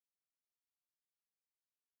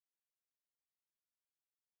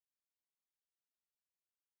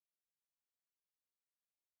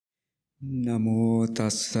Namo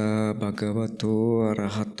tassa bhagavato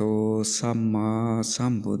arahato samma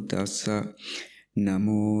sambuddhassa.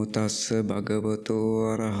 Namo tassa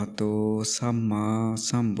bhagavato arahato samma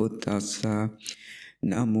sambuddhassa.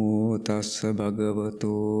 Namo tassa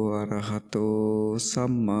bhagavato arahato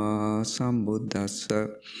samma sambuddhassa.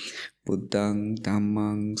 Buddhang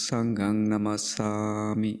dhammang sanghang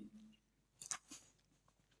namassami.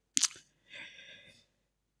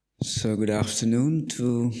 So good afternoon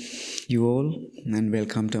to you all and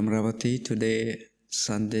welcome to Amaravati today,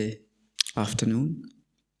 Sunday afternoon.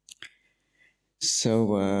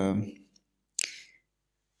 So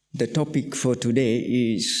the topic for today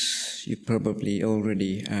is, you probably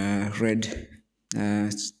already read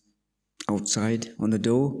outside on the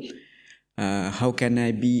door, how can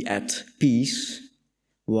I be at peace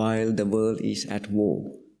while the world is at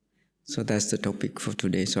war? So that's the topic for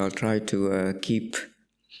today. So I'll try to keep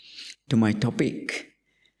to my topic.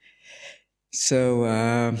 So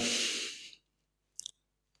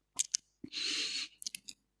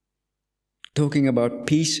talking about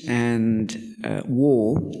peace and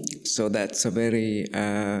war, so that's a very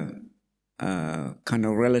kind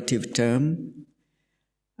of relative term.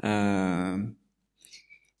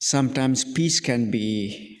 Sometimes peace can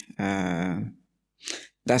be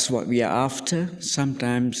that's what we are after.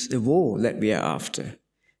 Sometimes the war that we are after.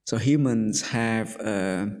 So humans have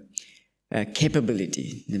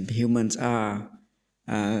capability. Humans are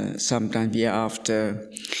sometimes we are after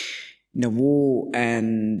war,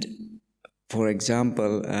 and for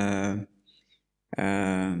example,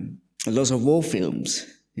 lots of war films,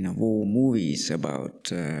 war movies about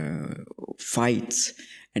fights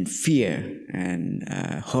and fear and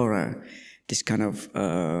horror. This kind of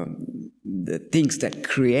the things that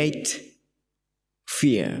create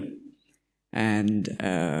fear and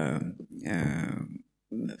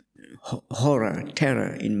horror,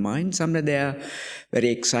 terror in mind. Sometimes they are very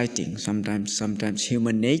exciting. Sometimes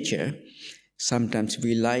human nature. Sometimes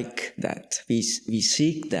we like that. We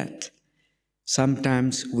seek that.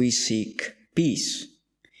 Sometimes we seek peace.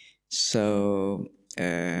 So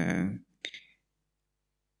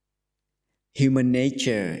human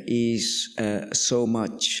nature is so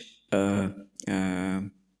much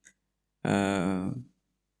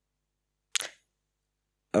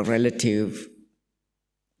relative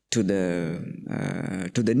to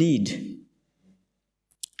the need.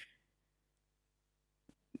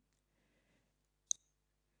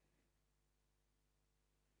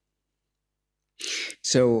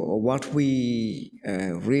 So what we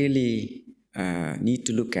really need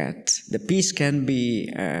to look at, the peace can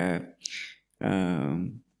be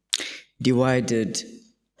divided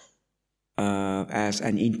as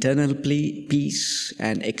an internal peace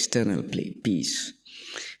and external peace.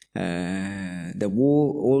 The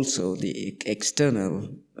war also, the external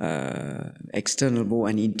war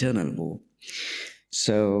and internal war.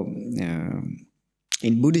 So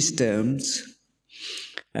in Buddhist terms,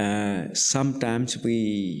 sometimes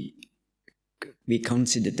we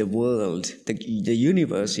consider the world, the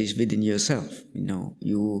universe is within yourself.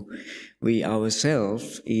 We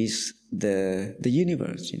ourselves is the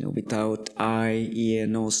universe. Without eye, ear,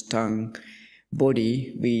 nose, tongue,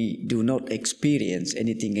 body, we do not experience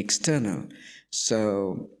anything external.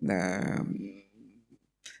 So the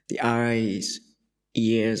eyes,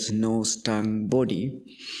 ears, nose, tongue, body,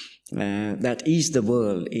 that is the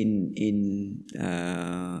world in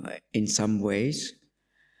some ways.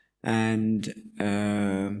 And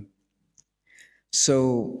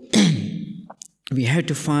so we have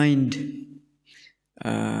to find,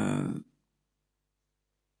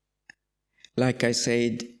 like I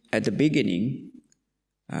said at the beginning,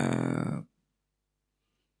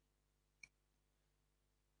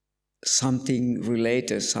 something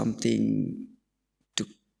related, something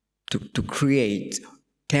to create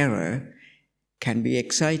terror can be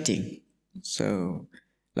exciting. So,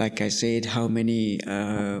 like I said, how many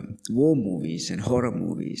war movies and horror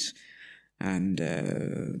movies and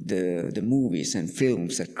the movies and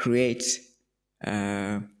films that create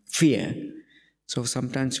fear. So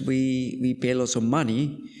sometimes we pay lots of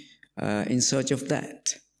money in search of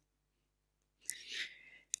that.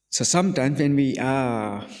 So sometimes when we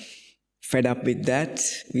are fed up with that,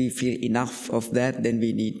 we feel enough of that, then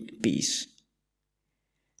we need peace.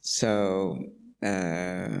 So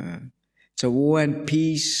war and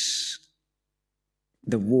peace,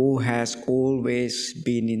 the war has always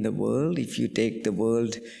been in the world. If you take the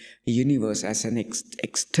world, the universe as an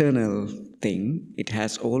external thing, it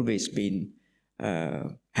has always been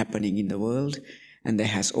happening in the world, and there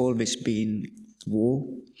has always been war,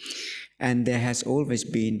 and there has always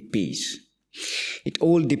been peace. It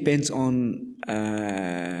all depends on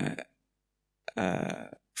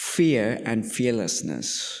fear and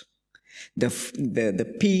fearlessness.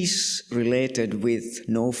 The peace related with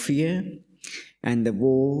no fear, and the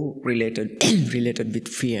war related related with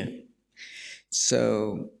fear.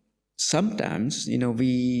 So sometimes,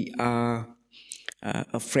 we are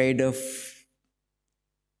afraid of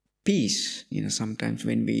peace. Sometimes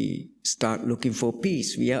when we start looking for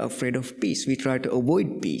peace, we are afraid of peace. We try to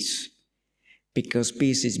avoid peace because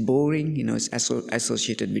peace is boring. It's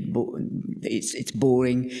associated with it's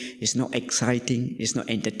boring. It's not exciting. It's not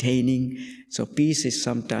entertaining. So peace is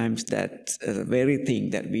sometimes that very thing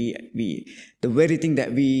that the very thing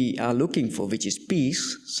that we are looking for, which is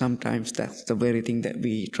peace. Sometimes that's the very thing that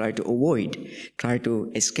we try to avoid, try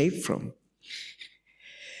to escape from.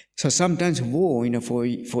 So sometimes war, for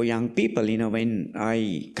young people, when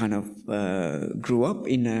I kind of grew up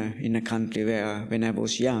in a country where, when I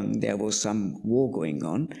was young, there was some war going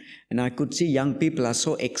on, and I could see young people are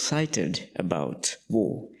so excited about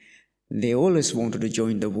war. They always wanted to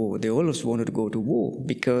join the war. They always wanted to go to war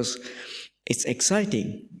because it's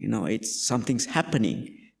exciting. It's something's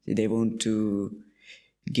happening. They want to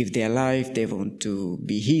give their life. They want to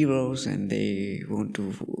be heroes, and they want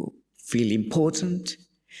to feel important.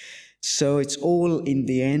 So it's all in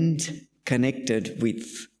the end connected with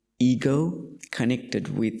ego,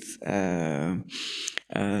 connected with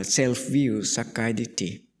self-view,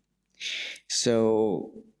 sakkaya-ditthi.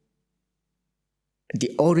 So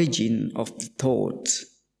the origin of the thought,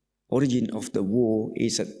 origin of the war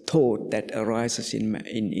is a thought that arises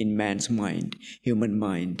in man's mind, human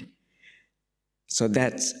mind. So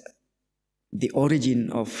that's the origin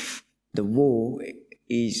of the war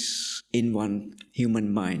is in one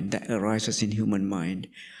human mind, that arises in human mind.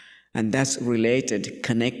 And that's related,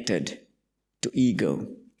 connected to ego,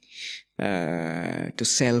 to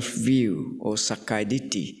self-view or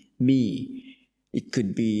sakkaya-ditthi, me. It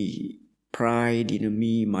could be pride,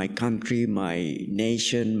 me, my country, my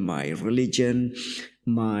nation, my religion,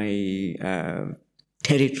 my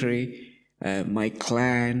territory, my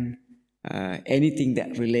clan, anything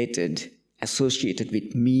that related, associated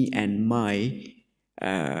with me and my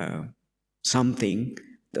something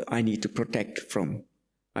that I need to protect from.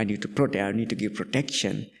 I need to give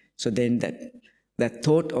protection. So then that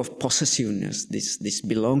thought of possessiveness, this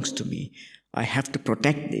belongs to me. I have to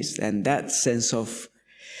protect this. And that sense of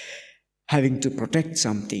having to protect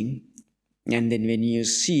something, and then when you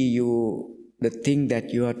see the thing that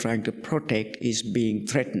you are trying to protect is being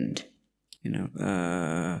threatened,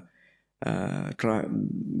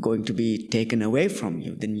 going to be taken away from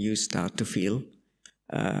you, then you start to feel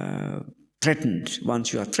threatened.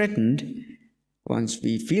 Once you are threatened, once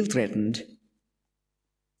we feel threatened,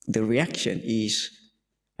 the reaction is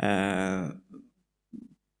try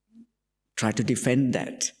to defend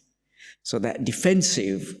that. So that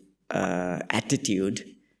defensive attitude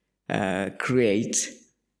creates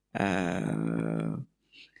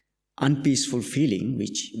unpeaceful feeling,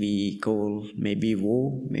 which we call maybe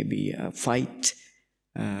war, maybe a fight,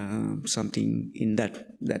 something in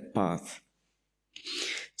that path.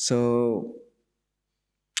 So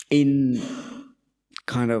in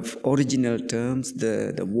kind of original terms,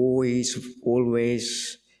 the war is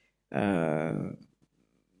always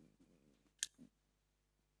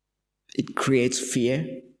it creates fear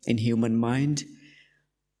in human mind.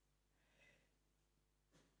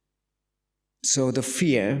 So the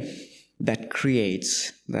fear that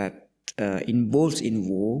creates, that involves in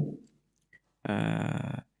war,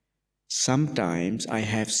 sometimes I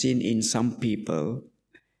have seen in some people,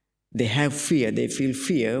 they have fear, they feel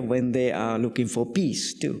fear when they are looking for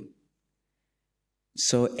peace too.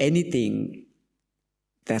 So anything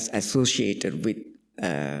that's associated with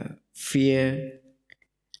fear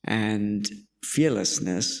and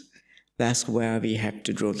fearlessness, that's where we have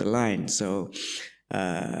to draw the line. So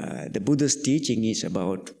the Buddha's teaching is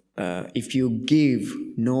about if you give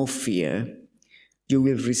no fear, you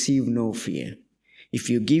will receive no fear. If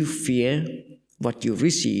you give fear, what you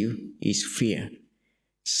receive is fear.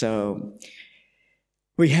 So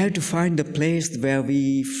we have to find a place where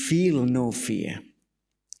we feel no fear,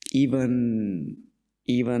 even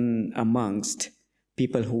amongst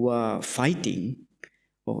people who are fighting,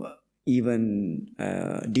 or even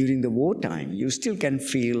during the wartime, you still can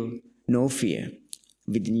feel no fear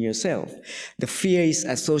within yourself. The fear is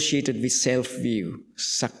associated with self-view,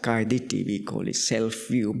 sakkaya-ditthi, we call it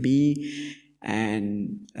self-view, me,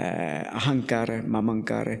 and ahankara,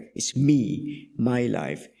 mamankara is me, my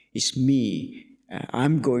life is me.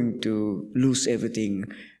 I'm going to lose everything.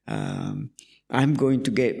 I'm going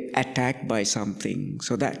to get attacked by something.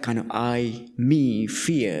 So that kind of I, me,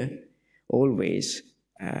 fear, always,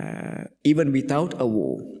 even without a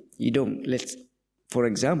war, You don't, for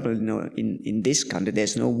example, in this country,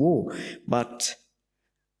 there's no war, but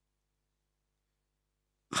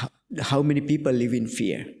how many people live in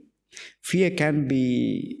fear? Fear can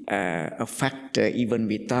be a factor even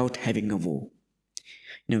without having a war.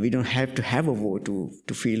 We don't have to have a war to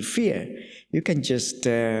feel fear. You can just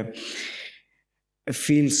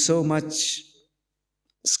feel so much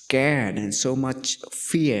scared and so much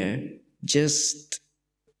fear just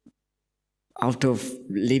out of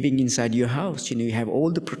living inside your house. You have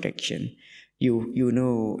all the protection. You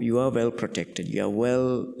know you are well protected. You are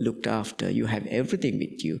well looked after. You have everything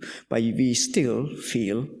with you, but we still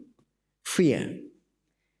feel fear.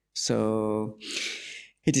 So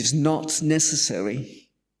it is not necessary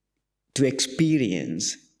to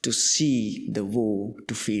experience, to see the war,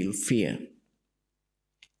 to feel fear.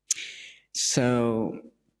 So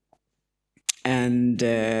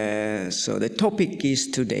the topic is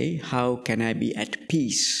today, how can I be at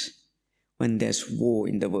peace when there's war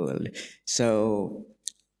in the world? So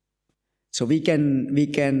we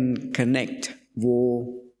can connect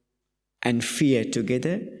war and fear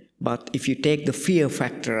together, but if you take the fear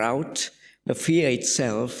factor out, the fear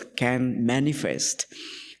itself can manifest,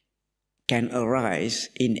 can arise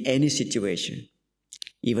in any situation,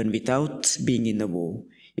 even without being in the war,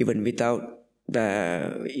 even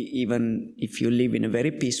if you live in a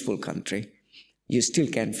very peaceful country, you still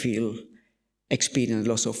can experience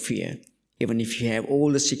loss of fear. Even if you have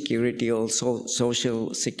all the security, also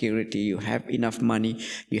social security, you have enough money,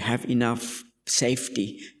 you have enough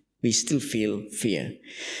safety, we still feel fear.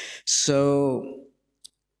 So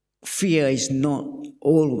fear is not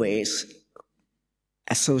always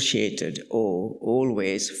associated or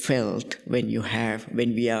always felt when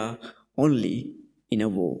we are only in a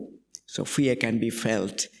war. So fear can be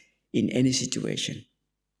felt in any situation.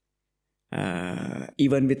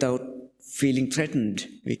 Even without feeling threatened,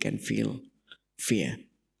 we can feel fear.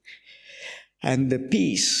 And the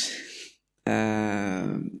peace,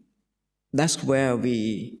 that's where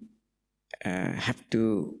we have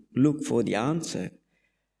to look for the answer.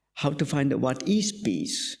 How to find out what is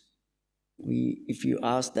peace? If you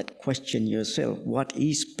ask that question yourself, what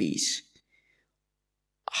is peace?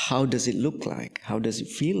 How does it look like? How does it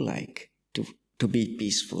feel like to be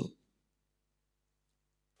peaceful?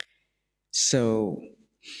 So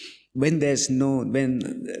when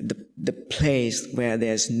the place where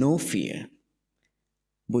there's no fear,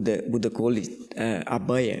 Buddha called it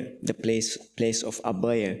abhaya, the place of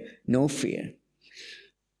abhaya, no fear.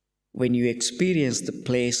 When you experience the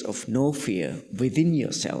place of no fear within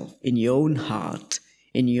yourself, in your own heart,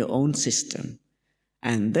 in your own system,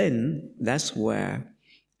 and then that's where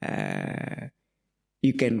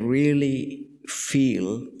you can really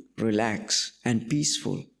feel relaxed and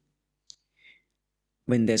peaceful.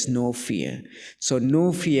 When there's no fear. So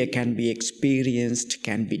no fear can be experienced,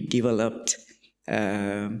 can be developed,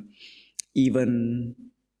 even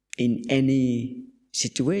in any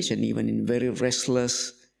situation, even in very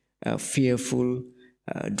restless, fearful,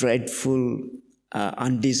 dreadful,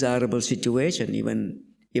 undesirable situation, even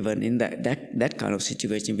in that kind of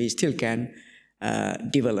situation, we still can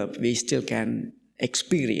develop, we still can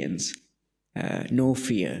experience no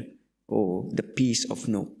fear, or the peace of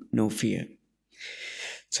no fear.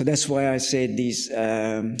 So that's why I said these,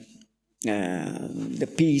 the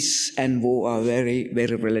peace and war are very,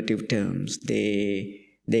 very relative terms.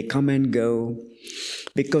 They come and go,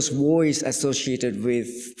 because war is associated with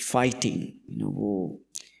fighting. War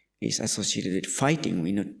is associated with fighting.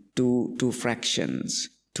 Two fractions,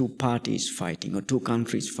 two parties fighting, or two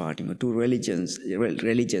countries fighting, or two religions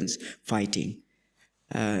fighting.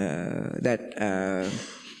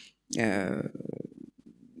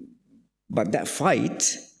 But that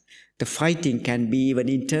the fighting can be even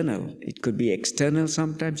internal. It could be external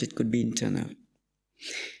sometimes, it could be internal.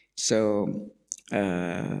 So,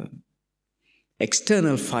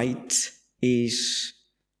 external fight is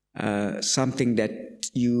something that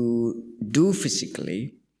you do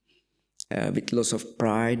physically with loss of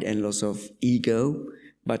pride and loss of ego,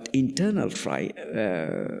 but internal fight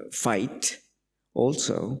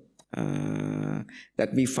also,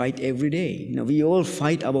 that we fight every day. We all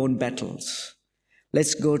fight our own battles.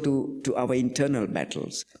 Let's go to our internal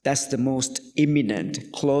battles. That's the most imminent,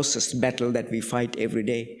 closest battle that we fight every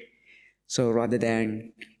day. So rather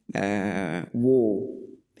than war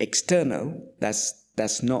external,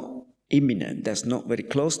 that's not imminent, that's not very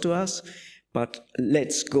close to us, but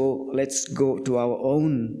let's go to our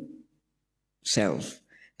own self,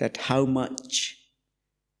 that how much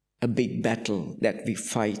a big battle that we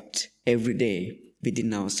fight every day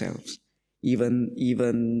within ourselves. Even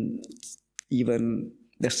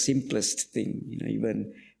the simplest thing,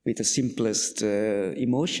 even with the simplest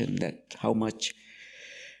emotion, that how much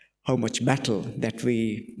battle that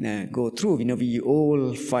we go through. We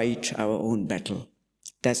all fight our own battle.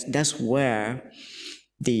 That's where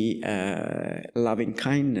the loving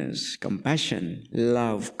kindness, compassion,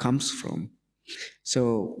 love comes from.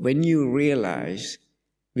 So when you realize,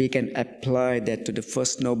 we can apply that to the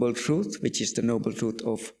first noble truth, which is the noble truth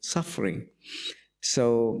of suffering.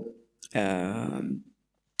 So when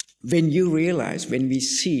you realize, when we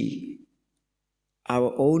see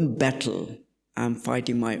our own battle, I'm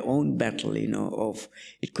fighting my own battle, of,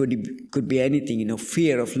 it could be anything,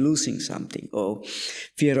 fear of losing something, or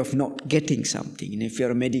fear of not getting something. If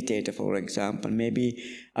you're a meditator, for example, maybe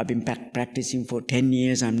I've been practicing for 10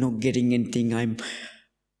 years, I'm not getting anything, I'm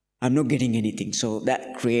not getting anything. So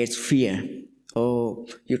that creates fear. Or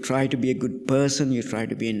you try to be a good person, you try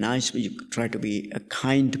to be you try to be a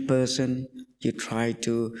kind person, you try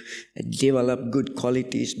to develop good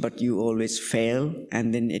qualities, but you always fail,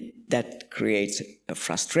 and then that creates a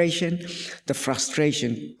frustration. The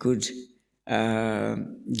frustration could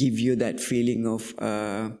give you that feeling of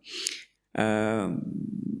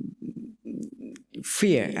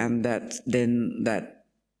fear, and that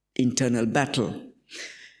internal battle.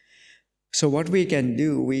 So what we can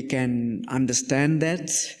do, we can understand that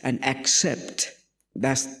and accept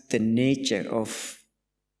that's the nature of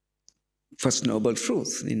First Noble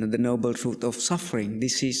Truth, the Noble Truth of suffering.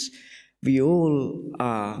 This is, we all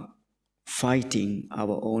are fighting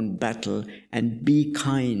our own battle, and be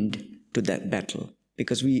kind to that battle.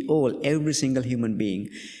 Because we all, every single human being,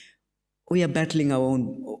 we are battling our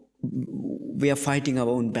own, we are fighting our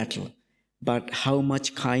own battle. But how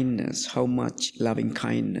much kindness, how much loving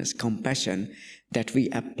kindness, compassion that we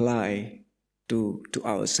apply to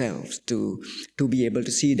ourselves to be able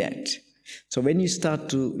to see that. So when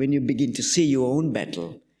you begin to see your own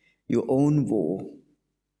battle, your own war,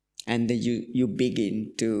 and then you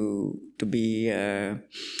begin to be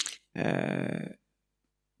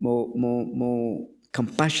more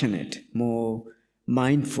compassionate, more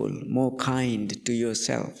mindful, more kind to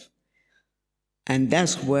yourself. And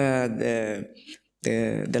that's where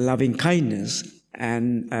the loving kindness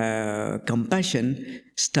and compassion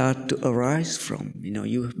start to arise from.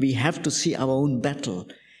 We have to see our own battle.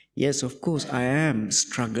 Yes, of course, I am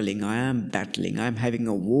struggling, I am battling, I am having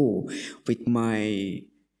a war with my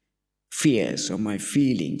fears or my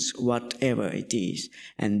feelings, whatever it is.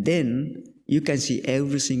 And then you can see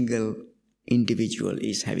every single individual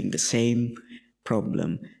is having the same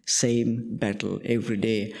problem, same battle every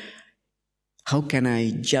day. How can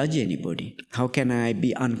I judge anybody? How can I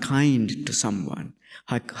be unkind to someone?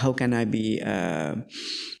 How can I be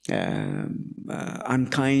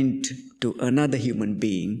unkind to another human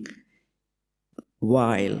being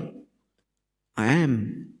while I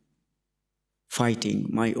am fighting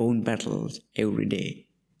my own battles every day?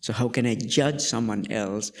 So how can I judge someone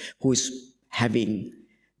else who is having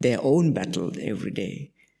their own battles every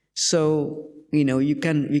day? So, we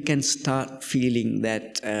can start feeling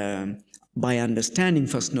that by understanding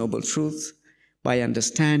First Noble Truth, by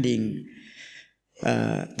understanding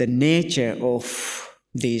the nature of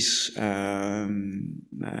this, the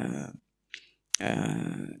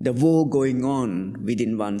war going on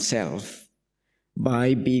within oneself,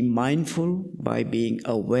 by being mindful, by being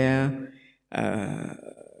aware,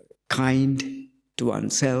 kind to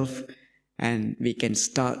oneself, and we can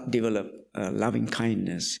start develop loving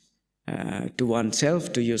kindness to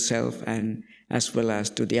oneself, to yourself, and as well as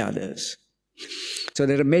to the others. So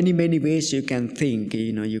there are many, many ways you can think,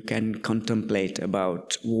 you can contemplate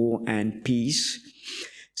about war and peace.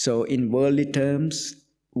 So in worldly terms,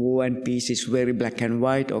 war and peace is very black and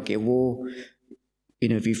white. Okay, war,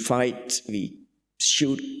 we fight, we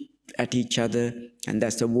shoot at each other, and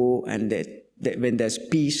that's the war. And when there's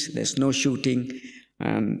peace, there's no shooting,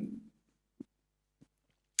 and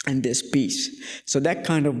there's peace. So that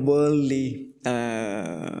kind of worldly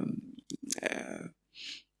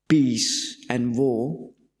peace and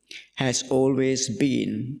war has always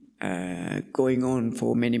been going on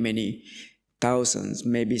for many, many thousands,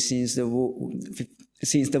 maybe since the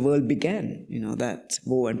world began. That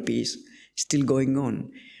war and peace is still going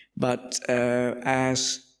on. But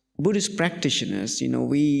as Buddhist practitioners,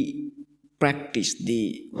 we practice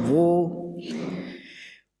the war.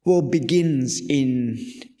 War begins in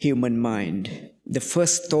human mind. The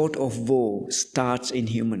first thought of war starts in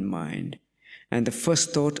human mind. And the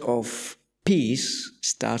first thought of peace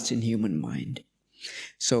starts in human mind.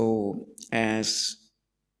 So as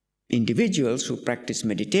individuals who practice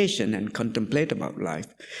meditation and contemplate about life,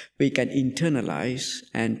 we can internalize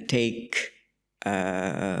and take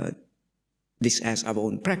this as our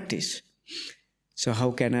own practice. So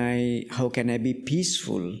how can I be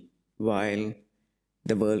peaceful while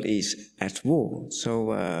the world is at war?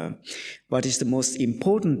 So what is the most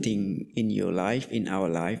important thing in your life, in our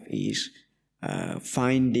life, is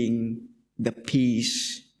finding the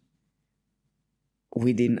peace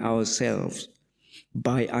within ourselves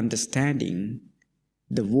by understanding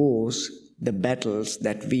the wars, the battles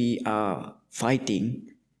that we are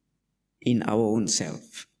fighting in our own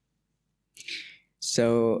self.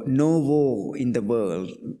 So no war in the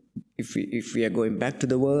world, if we are going back to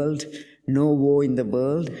the world, no war in the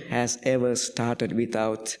world has ever started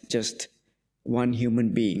without just one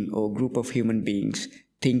human being or group of human beings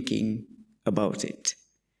thinking about it.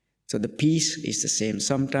 So the peace is the same.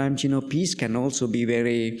 Sometimes, peace can also be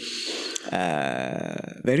very,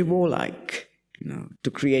 very warlike.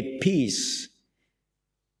 To create peace,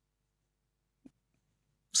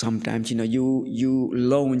 sometimes, you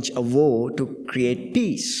launch a war to create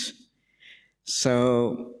peace.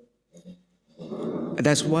 So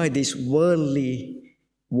that's why this worldly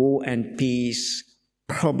war and peace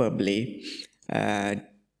probably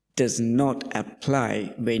does not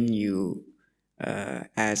apply when you,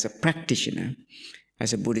 as a practitioner,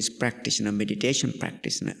 as a Buddhist practitioner, meditation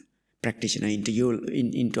practitioner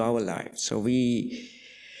into our lives. So we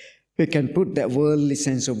can put that worldly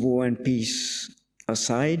sense of war and peace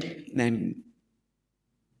aside and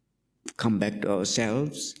come back to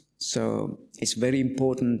ourselves. So it's very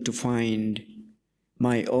important to find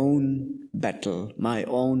my own battle, my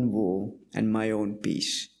own war, and my own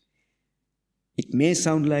peace. It may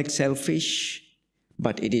sound like selfish,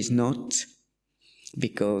 but it is not,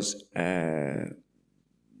 because the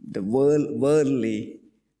worldly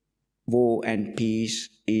war and peace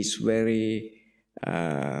is very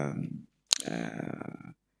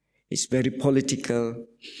political,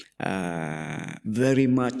 very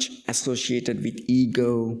much associated with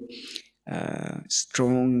ego,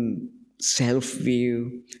 strong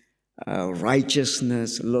self-view,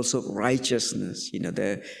 righteousness, lots of righteousness.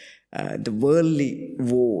 The worldly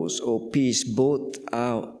wars or peace both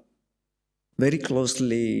are very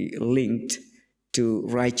closely linked to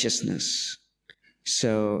righteousness.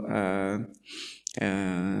 So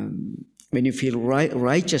when you feel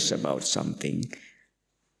righteous about something,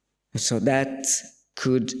 so that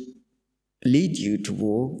could lead you to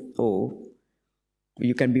war, or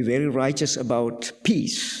you can be very righteous about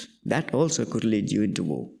peace. That also could lead you into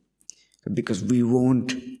war, because we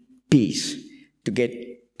want peace.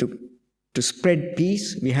 To spread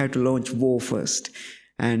peace, we have to launch war first,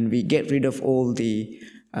 and we get rid of all the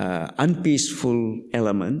unpeaceful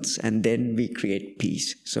elements, and then we create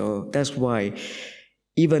peace. So that's why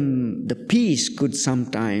even the peace could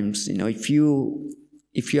sometimes, if you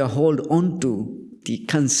hold on to the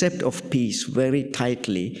concept of peace very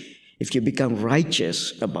tightly, if you become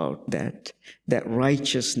righteous about that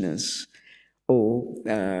righteousness, or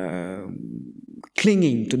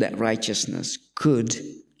clinging to that righteousness, could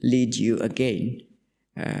lead you again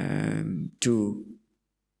to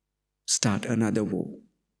start another war.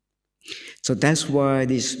 So that's why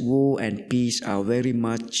this war and peace are very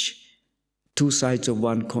much two sides of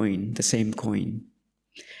one coin, the same coin.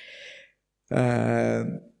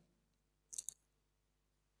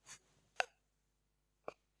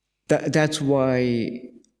 That's why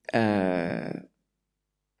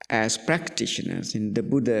as practitioners, the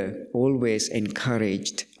Buddha always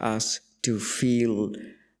encouraged us to feel,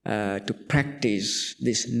 to practice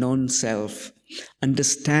this non-self,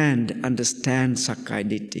 understand Sakkaya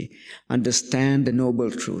Ditthi, understand the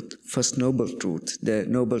noble truth, first noble truth, the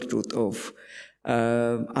noble truth of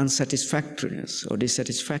unsatisfactoriness or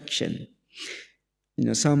dissatisfaction.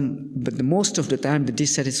 But most of the time, the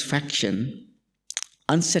dissatisfaction,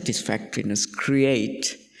 unsatisfactoriness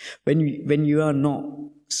create when you are not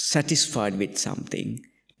satisfied with something,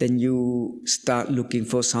 then you start looking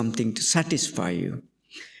for something to satisfy you,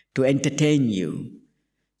 to entertain you.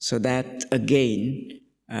 So that again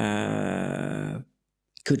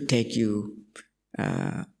could take you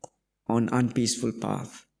on unpeaceful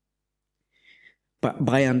path. But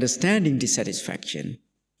by understanding dissatisfaction,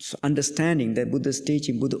 so understanding that Buddha's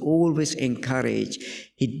teaching, Buddha always encouraged,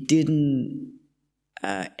 he didn't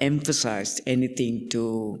emphasize anything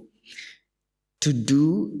to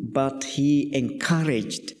do, but he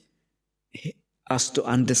encouraged us to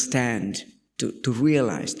understand, to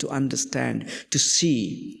realize, to understand, to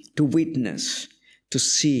see, to witness, to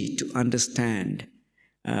see, to understand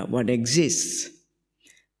what exists.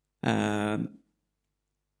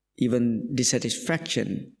 Even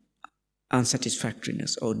dissatisfaction,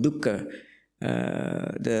 unsatisfactoriness, or dukkha,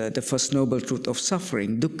 the first noble truth of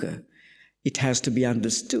suffering, dukkha, it has to be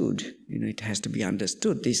understood. It has to be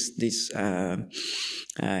understood.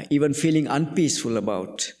 Even feeling unpeaceful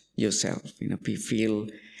about yourself. Feel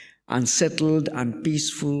unsettled,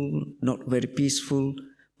 unpeaceful, not very peaceful.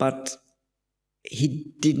 But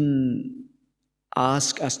he didn't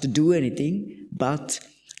ask us to do anything, but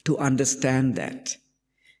to understand that.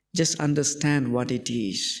 Just understand what it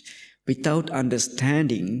is. Without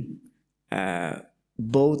understanding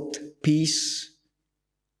both peace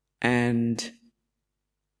and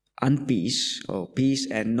unpeace, or peace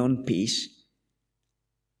and non-peace,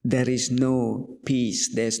 there is no peace.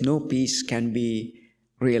 There's no peace can be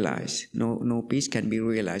realized. No peace can be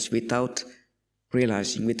realized without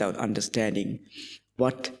realizing, without understanding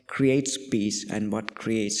what creates peace and what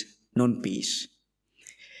creates non-peace.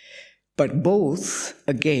 But both,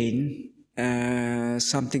 again,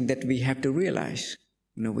 something that we have to realize,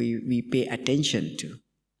 we pay attention to.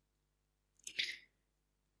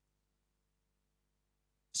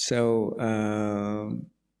 So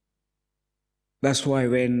that's why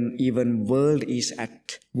when even world is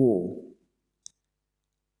at war,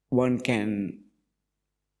 one can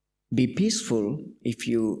be peaceful if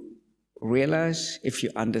you realize, if you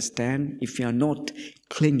understand, if you are not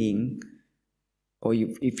clinging, or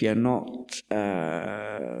if you are not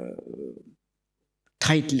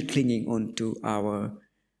tightly clinging onto our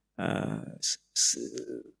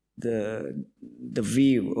the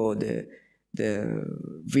view, or the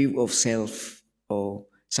view of self, or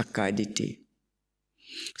sakkaya.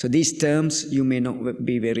 So these terms you may not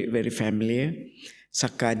be very, very familiar.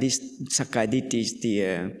 Sakkaya is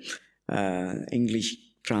the English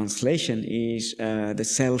translation is the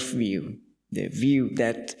self-view, the view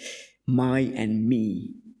that my and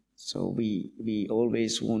me. So we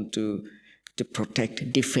always want to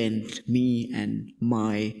protect, defend me and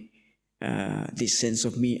my, this sense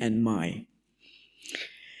of me and my.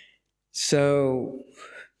 So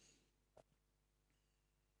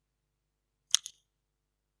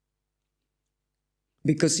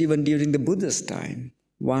because even during the Buddha's time,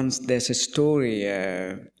 once there's a story,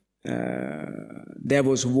 there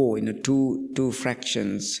was war. Two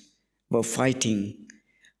fractions were fighting,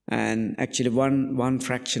 and actually one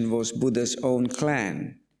fraction was Buddha's own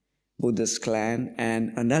clan, Buddha's clan,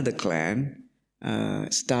 and another clan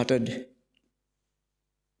started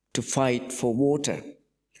to fight for water.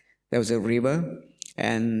 There was a river,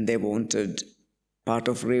 and they wanted part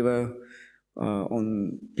of river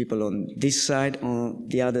on people on this side, on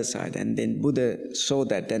the other side. And then Buddha saw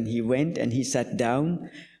that, and he went and he sat down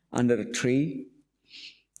under a tree.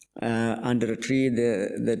 Under a tree,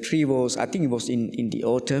 the tree was, I think it was in the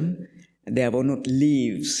autumn. There were not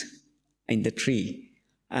leaves in the tree,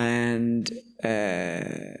 and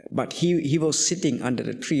but he was sitting under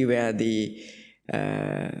the tree where the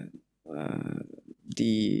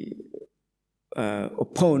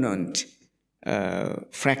opponent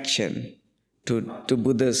fraction to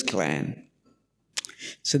Buddha's clan.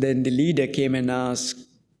 So then the leader came and asked,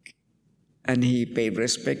 and he paid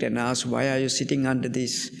respect and asked, "Why are you sitting under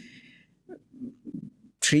this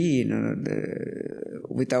tree,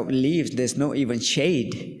 without leaves? There's no even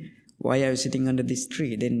shade. Why are you sitting under this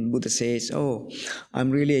tree?" Then Buddha says, "Oh, I'm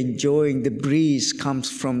really enjoying the breeze comes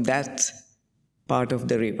from that part of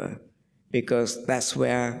the river, because that's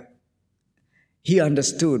where," he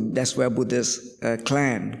understood, that's where Buddha's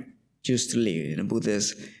clan used to live.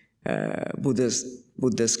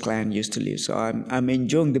 Buddha's clan used to live. So I'm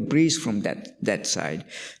enjoying the breeze from that side.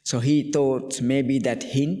 So he thought maybe that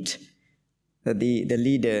hint, that the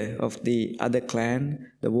leader of the other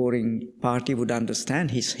clan, the warring party, would understand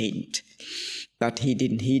his hint. But he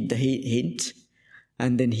didn't heed the hint.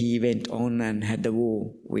 And then he went on and had the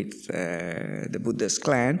war with the Buddha's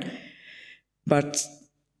clan. But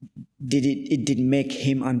it didn't make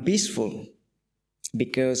him unpeaceful,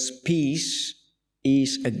 because peace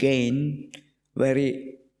is again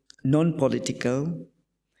very non-political,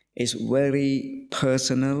 is very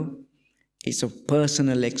personal, it's a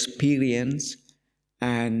personal experience,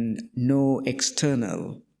 and no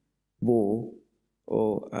external war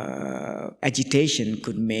or agitation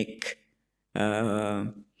could make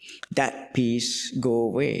that peace go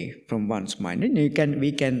away from one's mind. And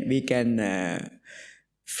we can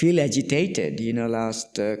feel agitated.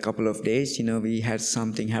 Last couple of days, we had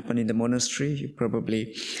something happen in the monastery.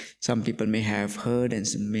 Probably some people may have heard and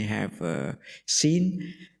some may have seen.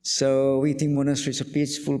 So we think monastery is a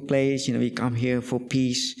peaceful place. We come here for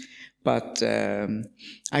peace. But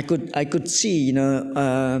I could see,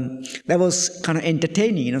 that was kind of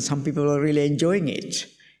entertaining. Some people were really enjoying it.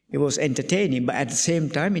 It was entertaining, but at the same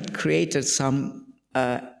time, it created some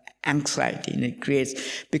anxiety. And it creates,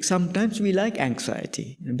 because sometimes we like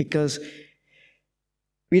anxiety, because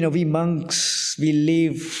we monks, we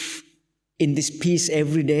live in this peace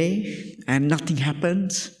every day and nothing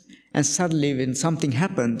happens. And suddenly when something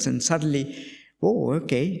happens and suddenly, oh,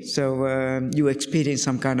 okay, so you experience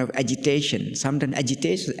some kind of agitation. Sometimes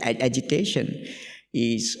agitation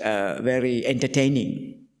is very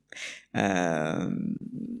entertaining.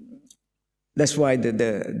 That's why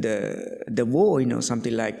the war,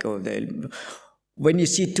 something like, when you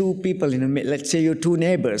see two people, let's say your two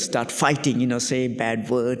neighbors start fighting, say bad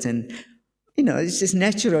words, and it's just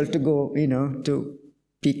natural to go, to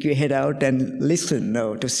peek your head out and listen,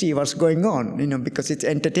 to see what's going on, because it's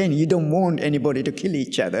entertaining. You don't want anybody to kill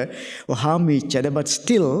each other or harm each other, but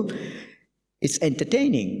still, it's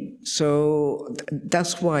entertaining. So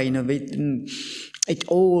that's why, it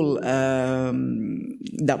all,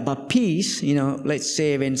 but peace, let's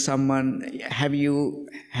say when someone, have you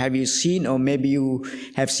seen, or maybe you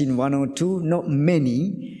have seen one or two, not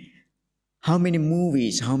many, how many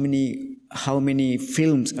movies, how many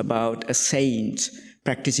films about a saint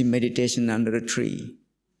practicing meditation under a tree?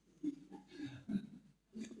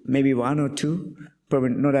 Maybe one or two,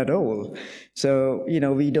 probably not at all. So,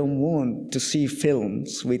 we don't want to see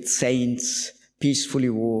films with saints peacefully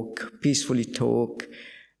walk, peacefully talk,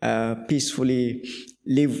 peacefully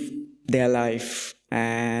live their life,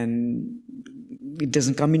 and it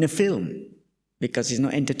doesn't come in a film because it's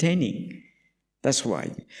not entertaining. That's why.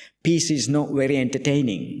 Peace is not very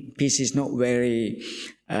entertaining. Peace is not very,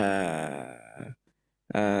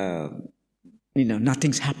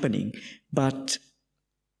 nothing's happening. But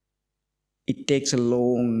it takes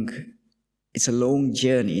it's a long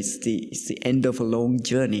journey. It's the end of a long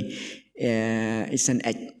journey.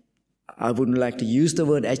 I wouldn't like to use the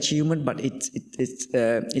word achievement, but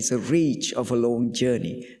it's a reach of a long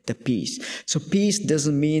journey, the peace. So peace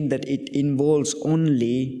doesn't mean that it involves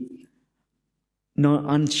only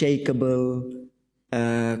unshakable,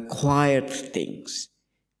 quiet things.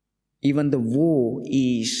 Even the war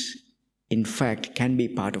in fact, can be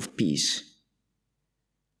part of peace.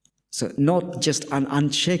 So not just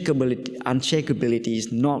unshakability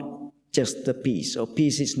is not just the peace, or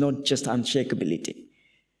peace is not just unshakability.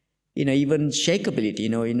 Even shakeability,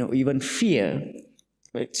 even fear.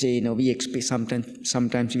 Let's say,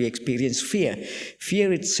 sometimes we experience fear.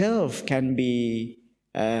 Fear itself can be,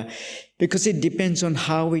 because it depends on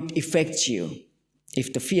how it affects you.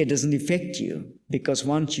 If the fear doesn't affect you, because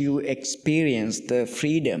once you experience the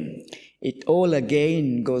freedom, it all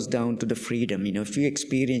again goes down to the freedom. If you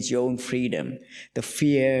experience your own freedom, the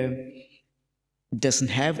fear doesn't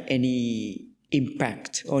have any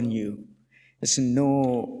impact on you. There's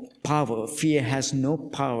no power. Fear has no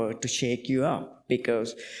power to shake you up,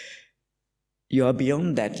 because you are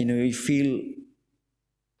beyond that. You feel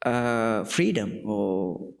freedom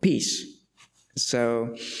or peace.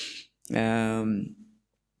 So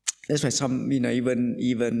that's why some,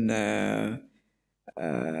 even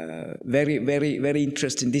very, very, very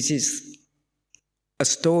interesting. This is a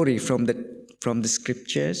story from the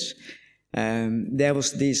scriptures. There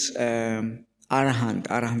was this Arahant.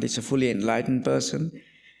 Arahant is a fully enlightened person.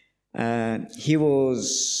 He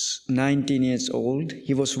was 19 years old.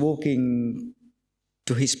 He was walking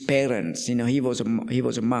to his parents. He was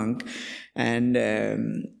a monk, and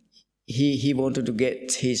he wanted to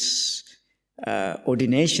get his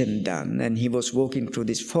ordination done. And he was walking through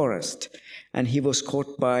this forest, and he was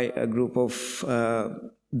caught by a group of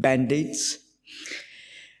bandits.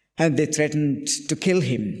 And they threatened to kill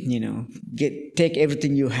him, take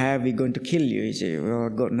everything you have, we're going to kill you. He said, well,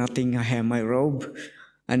 I've got nothing, I have my robe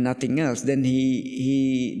and nothing else. Then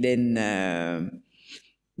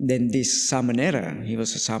then this Samanera, he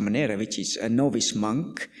was a Samanera, which is a novice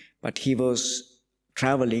monk, but he was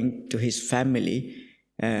traveling to his family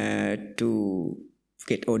to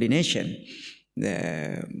get ordination,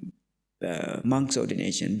 the monk's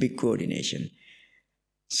ordination, bhikkhu ordination.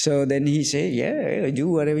 So then he said, yeah, do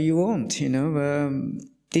whatever you want,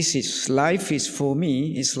 life is for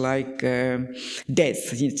me, it's like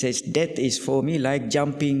death. He says, death is for me like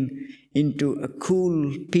jumping into a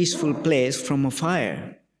cool, peaceful place from a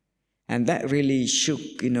fire. And that really shook,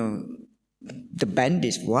 the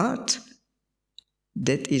bandits. What?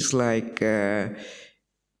 Death is like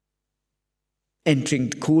entering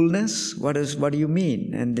coolness? What do you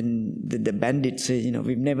mean? And then the bandits say,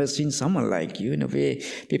 we've never seen someone like you.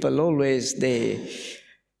 People always, they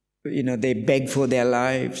beg for their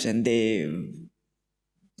lives, and they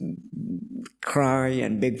cry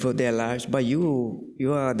and beg for their lives. But you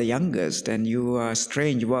are the youngest, and you are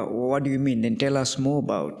strange. What do you mean? Then tell us more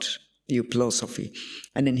about your philosophy.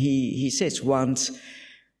 And then he says, once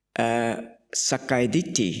Sakkaya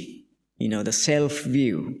Ditthi, the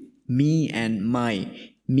self-view, me and my,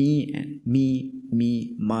 me and me,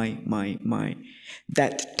 my.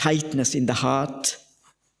 That tightness in the heart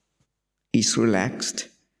is relaxed,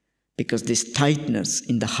 because this tightness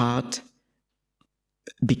in the heart,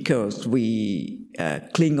 because we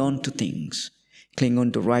cling on to things, cling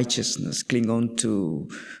on to righteousness, cling on to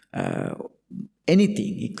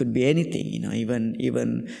anything. It could be anything, even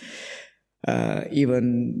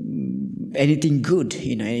anything good,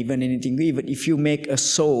 even anything. Even if you make a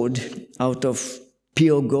sword out of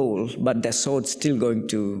pure gold, but that sword still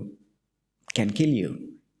can kill you,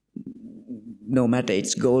 no matter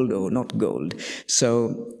it's gold or not gold.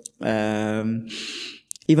 So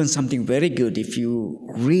even something very good, if you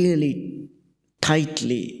really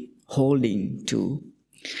tightly holding to,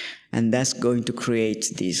 and that's going to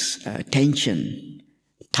create this tension,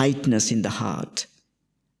 tightness in the heart.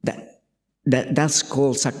 That's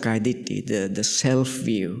called Sakkaya Ditthi, the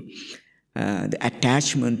self-view, the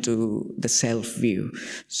attachment to the self-view.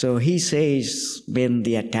 So he says, when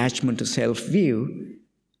the attachment to self-view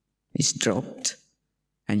is dropped,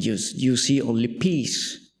 and you see only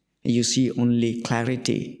peace, you see only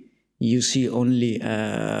clarity, you see only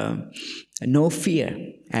no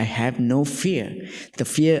fear. I have no fear. The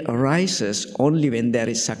fear arises only when there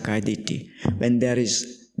is Sakkaya Ditthi, when there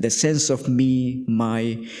is the sense of me,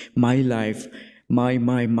 my life, my,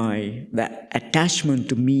 that attachment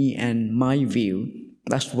to me and my view.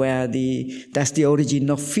 That's the origin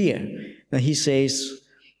of fear. Now he says,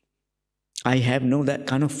 I have no that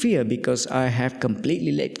kind of fear, because I have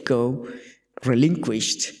completely let go,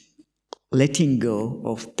 relinquished, letting go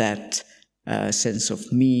of that sense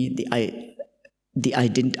of me, the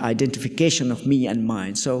identification of me and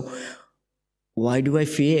mine. So why do I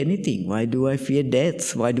fear anything? Why do I fear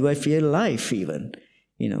death? Why do I fear life even?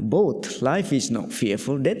 Both. Life is not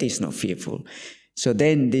fearful, death is not fearful. So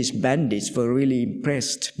then these bandits were really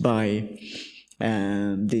impressed by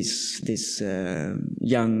this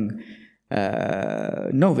young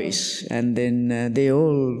novice, and then they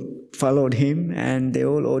all followed him, and they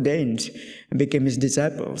all ordained and became his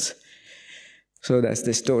disciples. So that's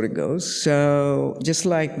the story goes. So just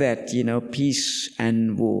like that, peace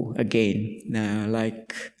and woe again.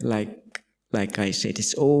 Like I said,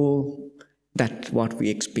 it's all that what we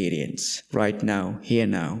experience right now, here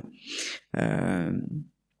now.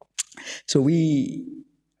 So we,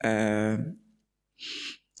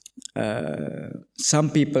 some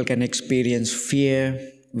people can experience fear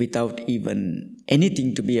without even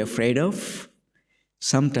anything to be afraid of.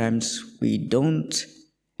 Sometimes we don't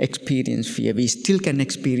experience fear. We still can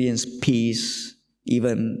experience peace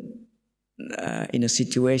even in a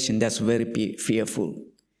situation that's very fearful.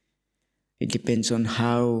 It depends on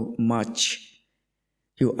how much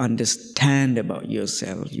you understand about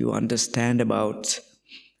yourself, you understand about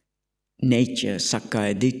nature,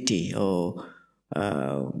 Sakkaya Ditthi, or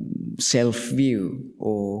self-view,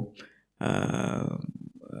 or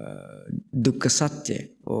dukkha satya,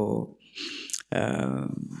 or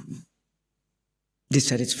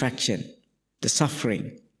dissatisfaction, the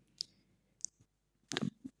suffering.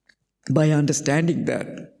 By understanding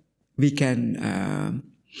that, we can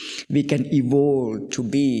evolve to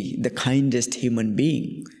be the kindest human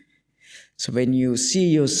being. So when you see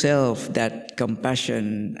yourself, that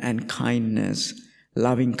compassion and kindness,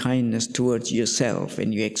 loving kindness towards yourself,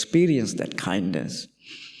 when you experience that kindness,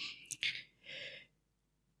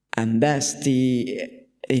 and that's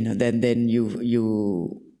then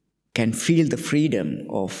you can feel the freedom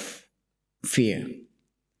of fear.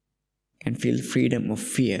 Can feel freedom of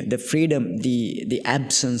fear. The freedom, the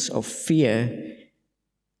absence of fear.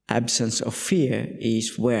 Absence of fear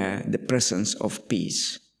is where the presence of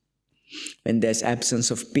peace. When there's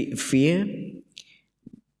absence of fear,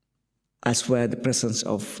 that's where the presence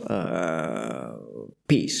of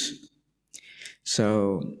peace.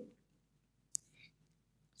 So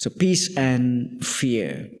peace and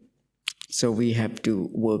fear. So we have to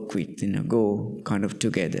work with, go kind of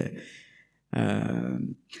together. We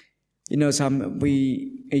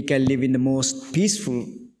can live in the most peaceful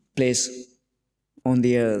place on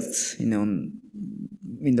the earth, in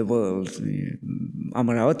the world.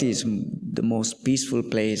 Amaravati is the most peaceful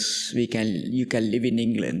place you can live in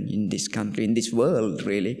England, in this country, in this world,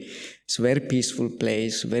 really. It's a very peaceful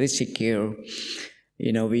place, very secure.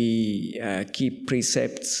 We keep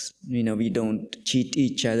precepts. We don't cheat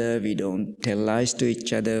each other. We don't tell lies to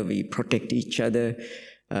each other. We protect each other.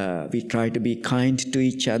 We try to be kind to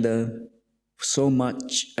each other. So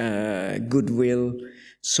much goodwill,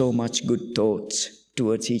 so much good thoughts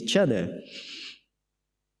towards each other.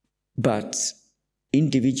 But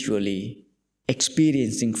individually,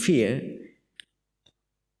 experiencing fear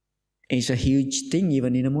is a huge thing,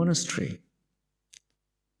 even in a monastery.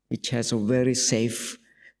 which has a very safe,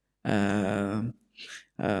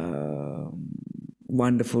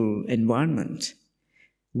 wonderful environment.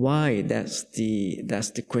 Why? That's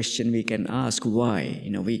the question we can ask. Why?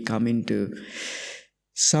 We come into,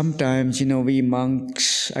 sometimes, we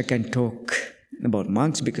monks, I can talk about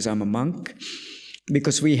monks because I'm a monk,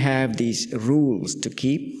 because we have these rules to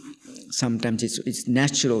keep. Sometimes it's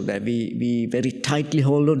natural that we very tightly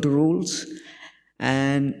hold on to rules,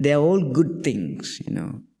 and they're all good things.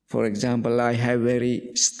 For example, I have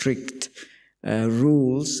very strict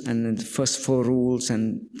rules, and the first 4 rules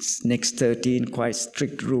and next 13 quite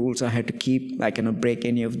strict rules I had to keep. I cannot break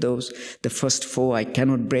any of those. The first 4 I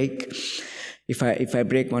cannot break. If I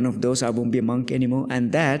break one of those, I won't be a monk anymore,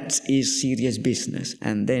 and that is serious business.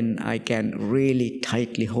 And then I can really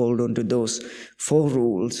tightly hold on to those 4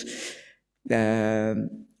 rules,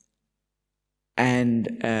 and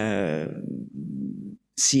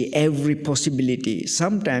see every possibility.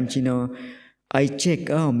 Sometimes, I check,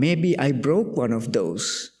 maybe I broke one of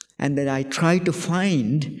those, and then I try to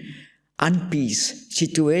find unpeace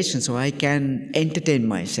situation so I can entertain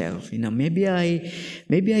myself. Maybe I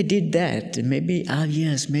did that. Maybe,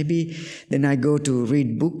 yes, maybe. Then I go to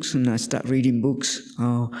read books, and I start reading books.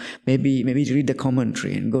 Maybe read the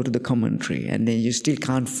commentary and go to the commentary, and then you still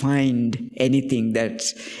can't find anything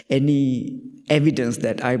any evidence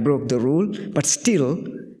that I broke the rule, but still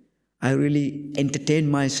I really entertain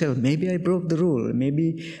myself. Maybe I broke the rule.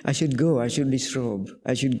 Maybe I should go. I should disrobe.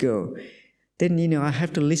 I should go. Then, I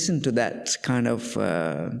have to listen to that kind of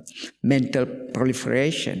mental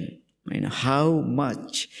proliferation. How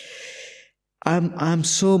much I'm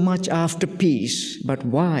so much after peace, but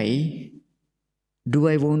why do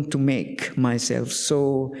I want to make myself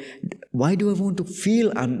so? Why do I want to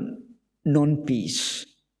feel non-peace,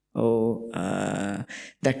 or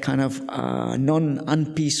that kind of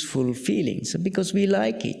non-unpeaceful feelings? Because we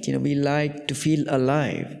like it. We like to feel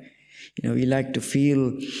alive. We like to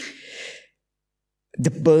feel the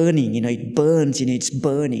burning. It burns. It's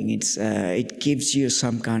burning. It gives you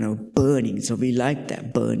some kind of burning. So we like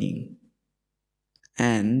that burning.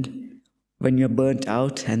 And when you're burnt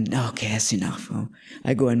out, and okay, that's enough.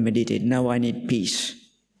 I go and meditate. Now I need peace.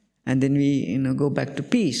 And then we, go back to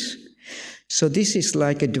peace. So this is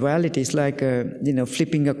like a duality. It's like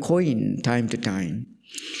flipping a coin time to time.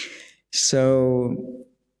 So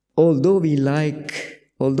although we like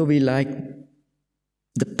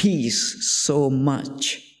the peace so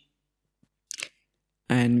much,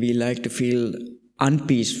 and we like to feel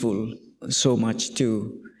unpeaceful so much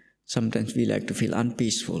too. Sometimes we like to feel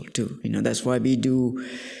unpeaceful too. That's why we do,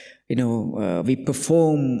 we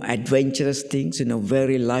perform adventurous things,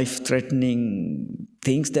 very life-threatening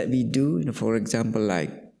things that we do. For example,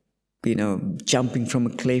 like, jumping from a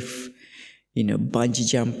cliff, bungee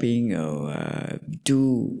jumping, or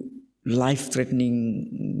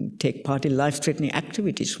take part in life-threatening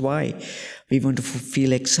activities. Why? We want to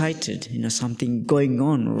feel excited, something going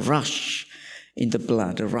on, a rush in the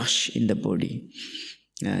blood, a rush in the body.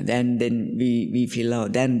 Then we feel,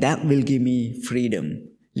 then that will give me freedom,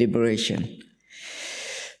 liberation.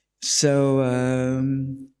 So,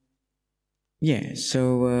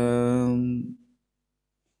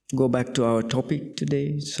 go back to our topic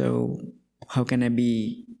today. So, how can I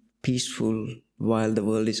be peaceful while the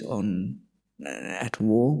world is at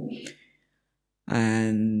war?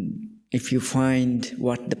 And if you find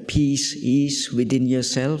what the peace is within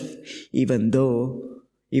yourself, even though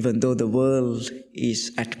the world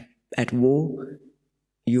is at war,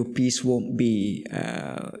 your peace won't be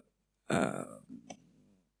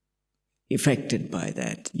affected by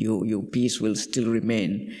that. Your peace will still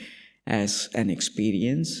remain as an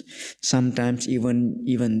experience. Sometimes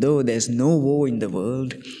even though there's no war in the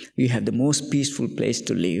world, you have the most peaceful place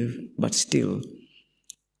to live, but still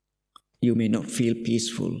you may not feel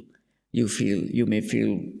peaceful. You may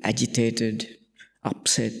feel agitated,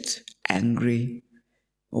 upset, angry,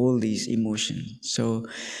 all these emotions. So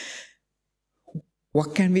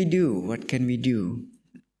what can we do? What can we do?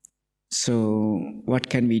 So what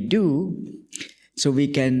can we do? So we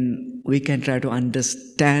can try to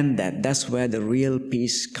understand that. That's where the real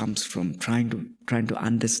peace comes from. Trying to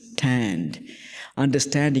understand.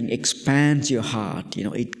 Understanding expands your heart.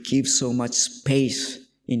 It gives so much space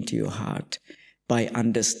into your heart by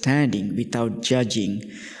understanding without judging,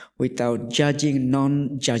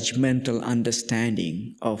 non-judgmental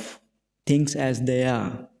understanding of things as they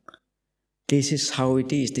are. This is how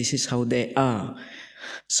it is. This is how they are.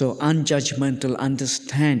 So unjudgmental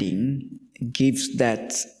understanding gives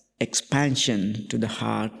that expansion to the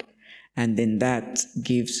heart, and then that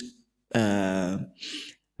gives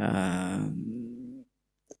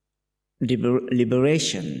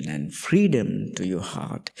liberation and freedom to your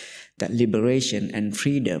heart. That liberation and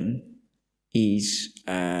freedom is,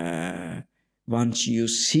 once you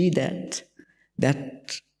see that,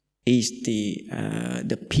 that is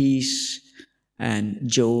the peace and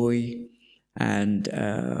joy and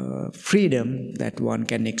freedom that one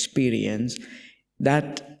can experience.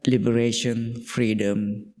 That liberation,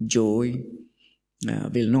 freedom, joy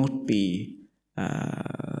will not be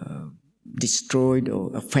destroyed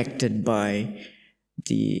or affected by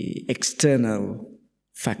the external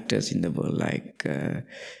factors in the world, like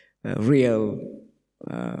real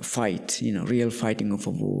fight, real fighting of a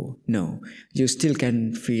war. No, you still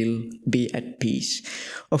can be at peace.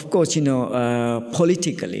 Of course,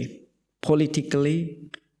 politically,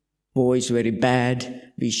 war is very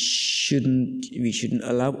bad. We shouldn't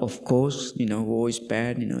allow. Of course, war is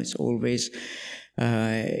bad. It's always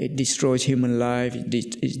it destroys human life.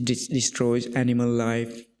 It destroys animal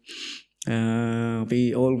life.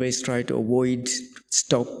 We always try to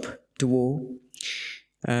stop the war.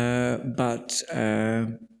 But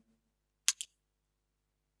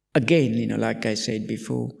again, like I said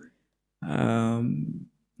before,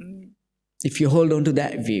 if you hold on to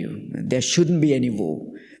that view, there shouldn't be any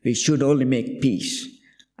war. We should only make peace.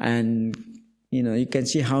 And you can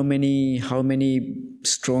see how many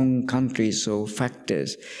strong countries or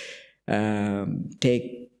factors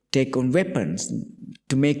take on weapons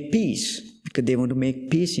to make peace, because they want to make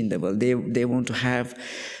peace in the world. They want to have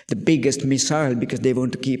the biggest missile because they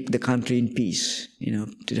want to keep the country in peace,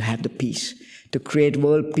 to have the peace. To create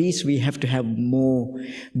world peace, we have to have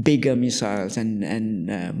bigger missiles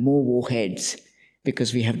and more warheads,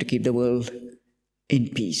 because we have to keep the world in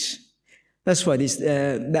peace. That's why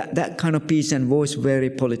that kind of peace and war is very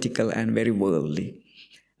political and very worldly.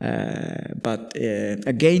 But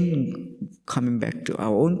again, coming back to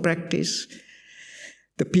our own practice,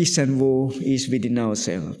 the peace and war is within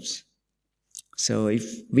ourselves. So if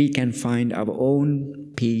we can find our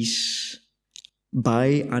own peace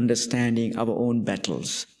by understanding our own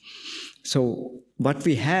battles. So what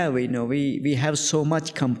we have, we have so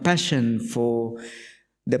much compassion for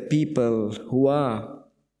the people who are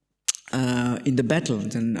in the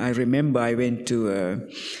battles. And I remember I went to, a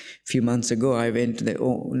few months ago, I went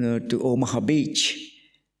to Omaha Beach,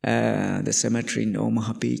 the cemetery in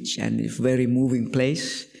Omaha Beach, and it's a very moving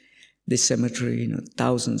place. This cemetery,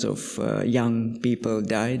 thousands of young people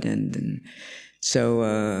died, and so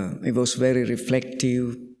it was a very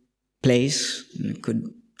reflective place. You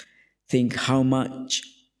could think how much,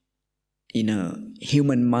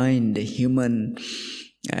 human mind,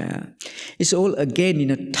 it's all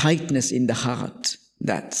again, tightness in the heart,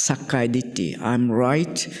 that Sakkaya Ditthi. I'm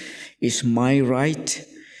right, it's my right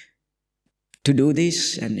to do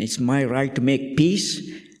this, and it's my right to make peace,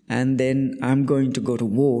 and then I'm going to go to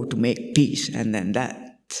war to make peace, and then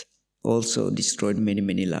that also destroyed many,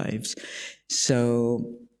 many lives.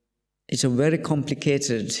 So it's a very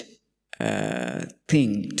complicated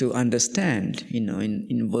thing to understand,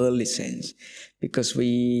 in worldly sense, because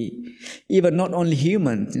we, even not only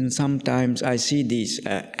humans, and sometimes I see these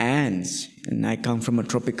ants, and I come from a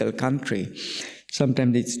tropical country.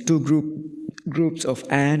 Sometimes it's two groups of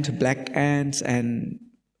ants, black ants and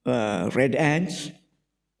red ants.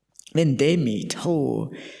 When they meet,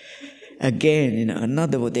 again,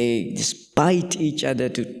 another, they just bite each other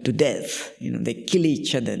to death. They kill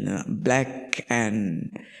each other, black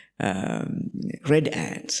and red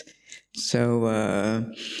ants. So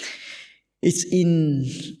it's in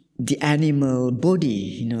the animal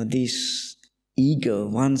body, this ego.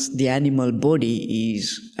 Once the animal body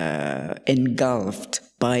is engulfed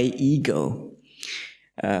by ego,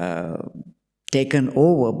 taken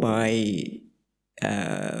over by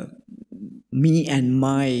me and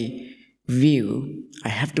my view, I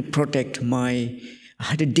have to protect I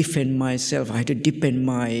have to defend myself, I have to defend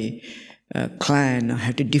my clan, I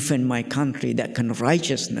have to defend my country, that kind of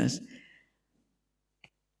righteousness,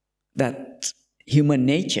 that human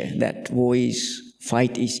nature, that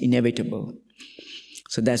fight is inevitable.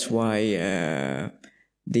 So that's why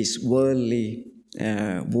this worldly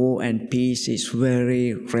war and peace is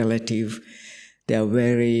very relative. They are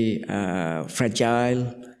very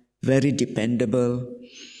fragile, very dependable,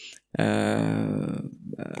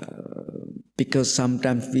 because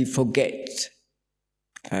sometimes we forget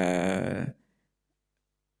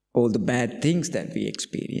all the bad things that we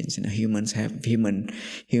experience. Human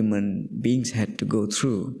beings had to go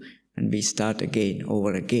through, and we start again,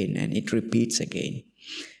 over again, and it repeats again.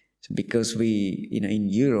 So because we, in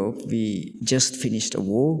Europe, we just finished a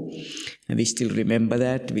war, and we still remember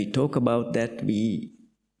that. We talk about that. We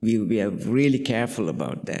are really careful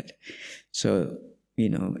about that. So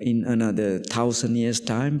in another 1,000 years'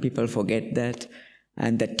 time, people forget that,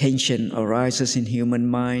 and the tension arises in human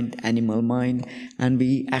mind, animal mind, and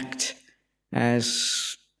we act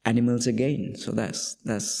as animals again. So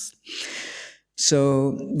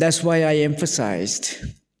that's why I emphasized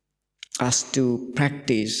us to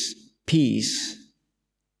practice peace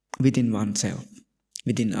within oneself,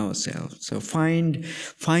 within ourselves. So find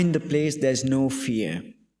the place there's no fear.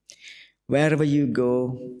 Wherever you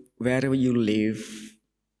go, wherever you live,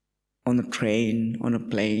 on a train, on a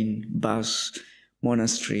plane, bus,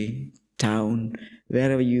 monastery, town,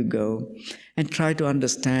 wherever you go, and try to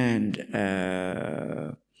understand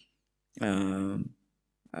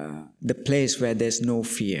the place where there's no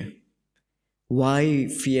fear. Why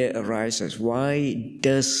fear arises? Why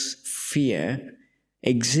does fear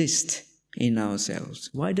exist in ourselves?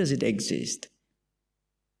 Why does it exist?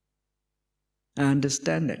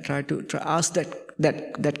 Understand that. Try to ask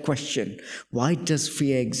that question. Why does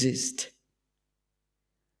fear exist?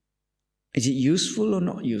 Is it useful or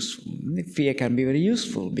not useful? Fear can be very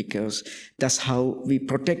useful because that's how we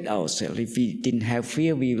protect ourselves. If we didn't have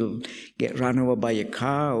fear, we will get run over by a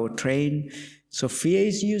car or train. So fear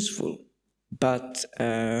is useful. But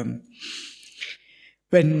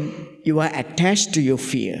when you are attached to your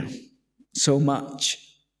fear so much,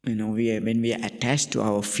 when we are attached to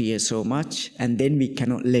our fear so much, and then we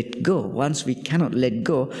cannot let go. Once we cannot let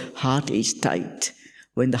go, heart is tight.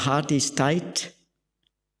 When the heart is tight,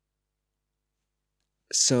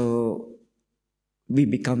 so we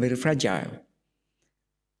become very fragile.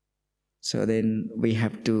 So then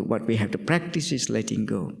what we have to practice is letting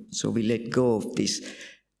go. So we let go of this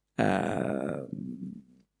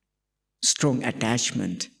strong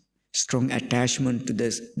attachment to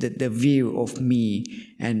the view of me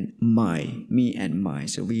and my.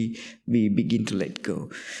 So we begin to let go.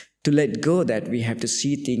 To let go that we have to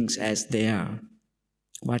see things as they are.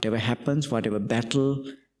 Whatever happens, whatever battle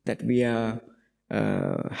that we are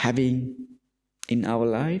having in our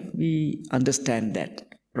life, we understand that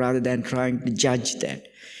rather than trying to judge that.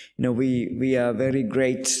 We are very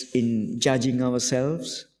great in judging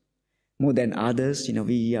ourselves more than others.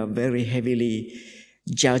 We are very heavily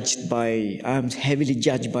judged I'm heavily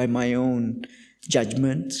judged by my own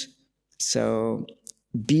judgments. So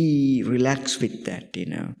be relaxed with that,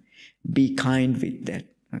 be kind with that.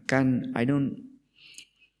 I don't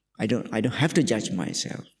have to judge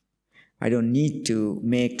myself. I don't need to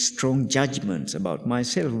make strong judgments about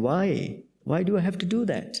myself. Why? Why do I have to do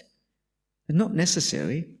that? It's not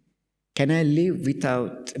necessary. Can I live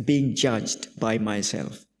without being judged by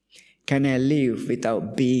myself? Can I live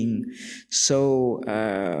without being so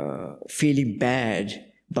feeling bad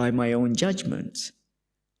by my own judgments?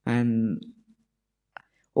 And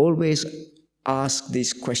always ask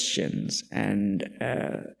these questions and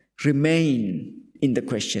remain in the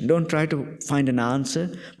question. Don't try to find an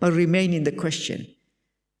answer, but remain in the question.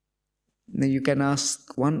 Then you can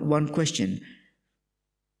ask one question.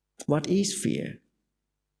 What is fear?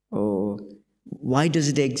 Or why does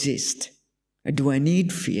it exist? Do I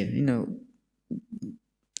need fear?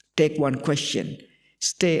 Take one question.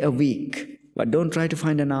 Stay a week, but don't try to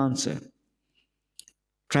find an answer.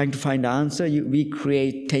 Trying to find an answer, we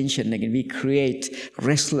create tension again. We create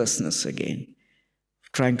restlessness again.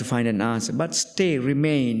 Trying to find an answer, but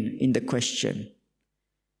remain in the question.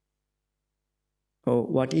 Oh,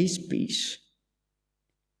 what is peace?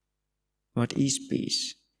 What is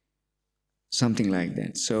peace? Something like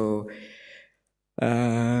that. So,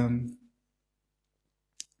 and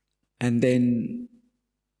then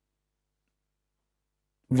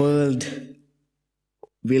world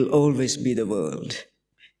will always be the world.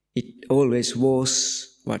 It always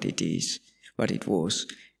was what it is, what it was.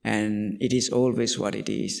 And it is always what it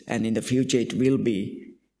is. And in the future it will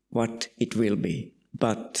be what it will be.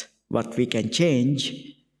 But what we can change,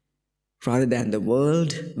 rather than the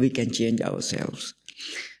world, we can change ourselves.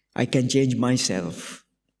 I can change myself.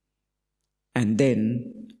 And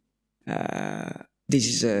then this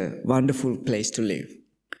is a wonderful place to live.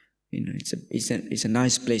 It's a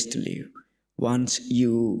nice place to live. Once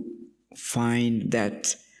you find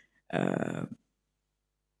that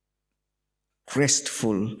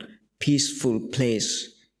restful, peaceful place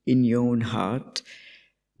in your own heart,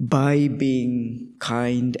 by being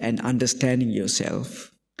kind and understanding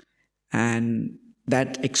yourself, and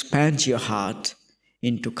that expands your heart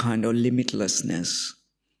into kind of limitlessness.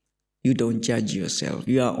 You don't judge yourself.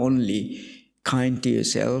 You are only kind to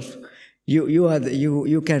yourself.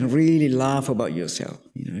 You can really laugh about yourself.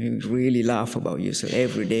 You really laugh about yourself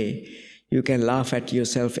every day. You can laugh at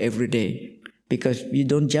yourself every day. because you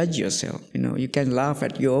don't judge yourself. You can laugh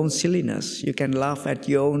at your own silliness. You can laugh at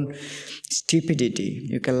your own stupidity.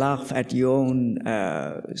 You can laugh at your own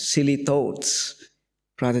silly thoughts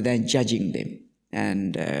rather than judging them.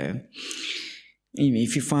 And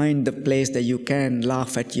if you find the place that you can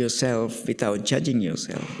laugh at yourself without judging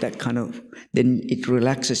yourself, then it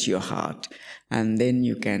relaxes your heart, and then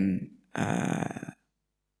you can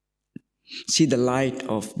see the light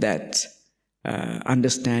of that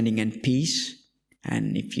understanding and peace.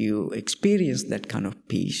 And if you experience that kind of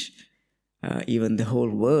peace, even the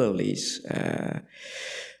whole world is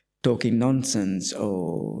talking nonsense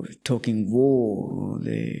or talking war,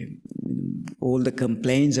 all the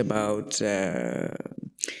complaints about the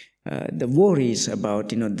worries about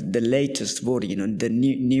the latest worry, the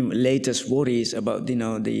new latest worries about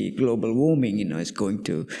the global warming, is going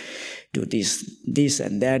to do this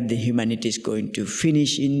and that. The humanity is going to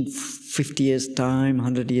finish in 50 years time,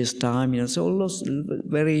 100 years time. So all those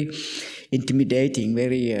very intimidating,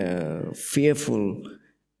 very fearful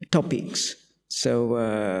topics. So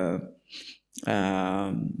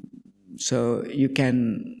you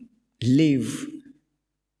can live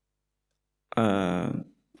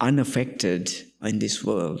unaffected in this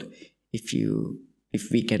world if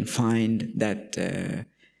we can find that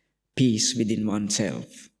peace within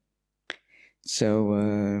oneself. So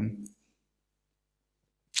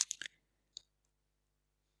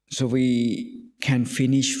we can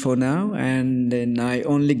finish for now, and then I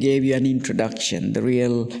only gave you an introduction. The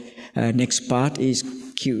real next part is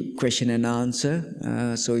question and answer.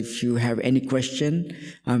 So if you have any question,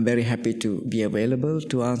 I'm very happy to be available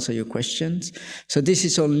to answer your questions. So this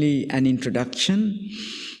is only an introduction,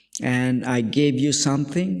 and I gave you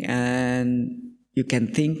something, and you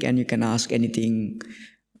can think and you can ask anything,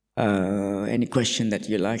 any question that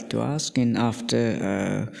you like to ask. And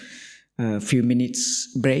after a few minutes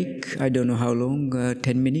break, I don't know how long,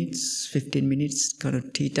 10 minutes, 15 minutes, kind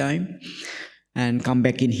of tea time, and come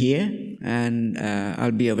back in here, and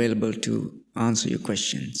I'll be available to answer your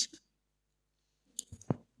questions.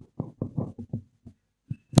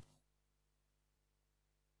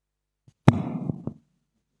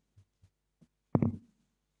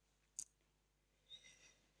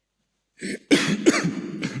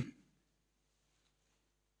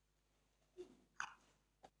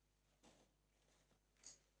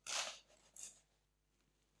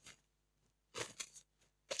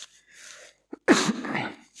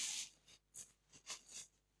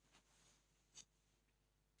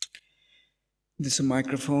 There's a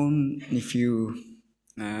microphone. If you,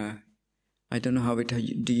 I don't know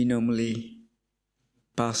do you normally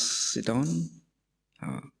pass it on?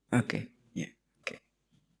 Oh, okay, yeah, okay.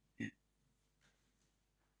 Yeah.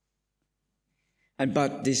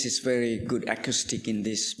 But this is very good acoustic in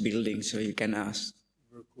this building, so you can ask.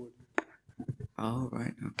 Oh,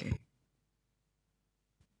 right, okay.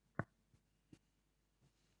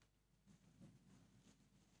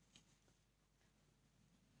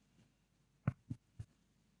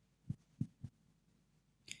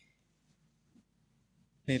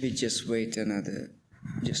 Maybe just wait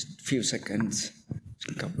just few seconds.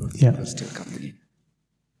 A couple of people still coming in.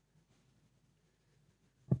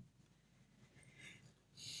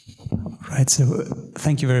 Right, so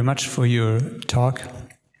thank you very much for your talk.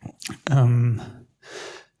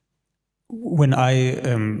 When I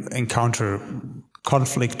encounter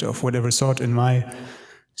conflict of whatever sort in my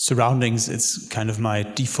surroundings, it's kind of my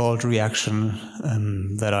default reaction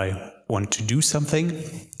that I want to do something,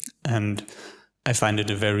 and I find it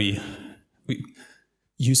a very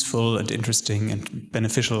useful and interesting and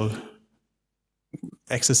beneficial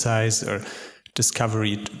exercise or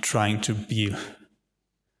discovery, trying to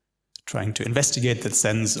investigate that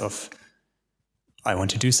sense of I want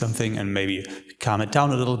to do something and maybe calm it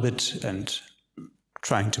down a little bit and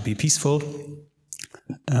trying to be peaceful.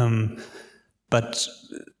 But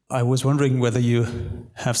I was wondering whether you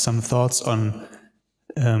have some thoughts on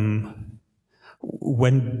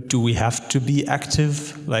when do we have to be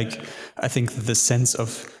active? Like, I think the sense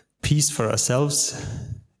of peace for ourselves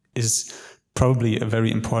is probably a very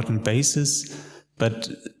important basis, but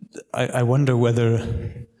I wonder whether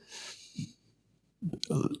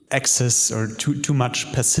excess or too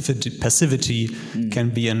much passivity can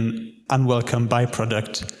be an unwelcome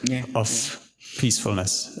byproduct of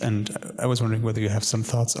peacefulness. And I was wondering whether you have some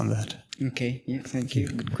thoughts on that. Okay, yeah, thank you.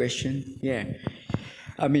 Good question. Yeah.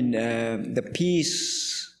 I mean, the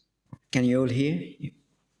peace, can you all hear?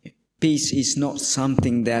 Peace is not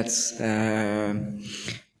something that's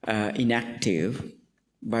inactive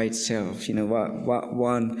by itself. The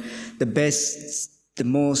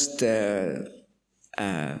most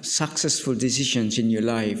successful decisions in your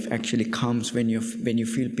life actually comes when you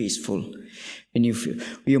feel peaceful, when you feel,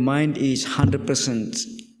 your mind is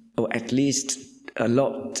 100% or at least a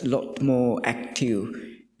lot more active.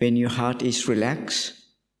 When your heart is relaxed,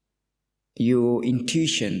 your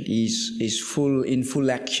intuition is in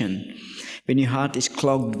full action. When your heart is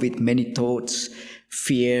clogged with many thoughts,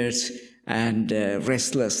 fears, and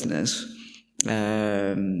restlessness,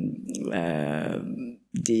 the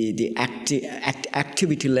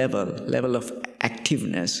activity level of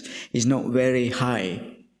activeness is not very high.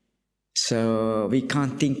 So we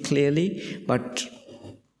can't think clearly. But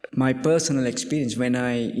my personal experience,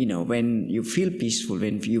 when you feel peaceful,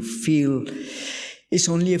 when you feel, it's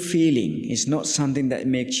only a feeling. It's not something that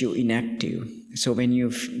makes you inactive. So when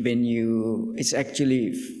you, it's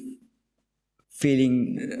actually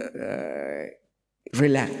feeling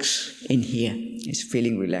relaxed in here. It's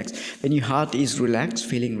feeling relaxed. When your heart is relaxed,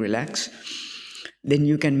 feeling relaxed, then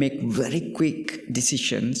you can make very quick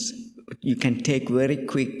decisions. You can take very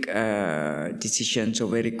quick decisions, or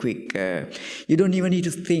very quick. You don't even need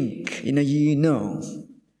to think. You know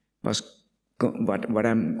what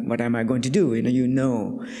am I going to do?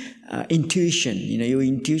 Intuition. Your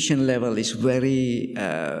intuition level is very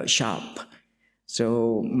sharp.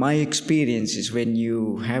 So my experience is when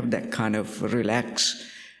you have that kind of relaxed,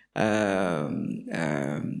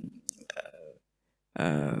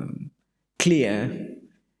 clear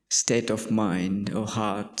state of mind or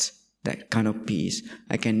heart, that kind of peace.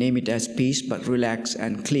 I can name it as peace, but relaxed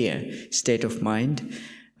and clear state of mind.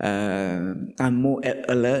 I'm more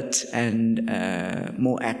alert and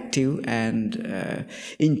more active, and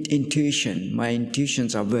intuition. My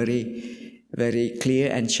intuitions are very, very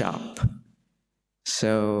clear and sharp.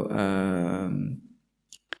 So,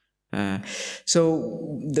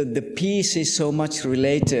 the peace is so much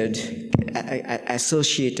related,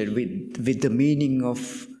 associated with the meaning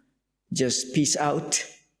of just peace out.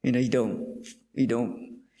 You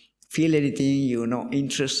don't feel anything. You're not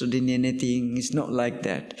interested in anything. It's not like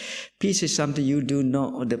that. Peace is something you do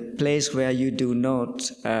not, the place where you do not,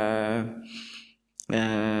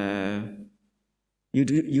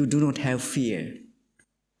 you do not have fear.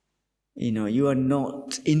 You are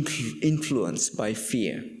not influenced by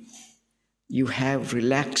fear. You have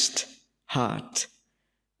relaxed heart,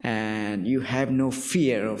 and you have no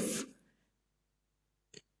fear of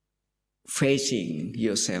facing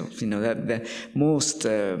yourself. That the most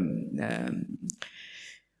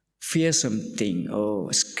fearsome thing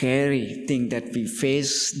or scary thing that we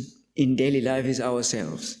face in daily life is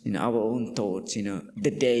ourselves, our own thoughts.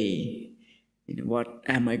 The day, what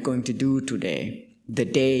am I going to do today? The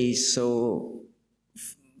day is so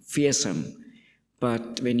fearsome.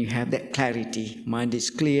 But when you have that clarity, mind is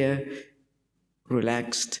clear,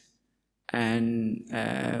 relaxed, and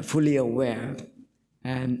fully aware,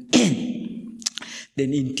 and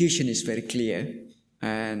then intuition is very clear,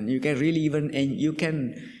 and you can really you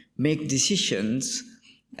can make decisions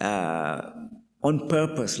on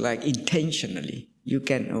purpose, like intentionally. You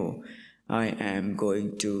can, I am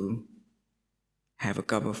going to have a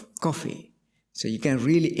cup of coffee. So you can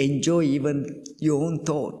really enjoy even your own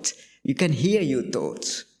thoughts. You can hear your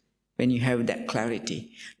thoughts when you have that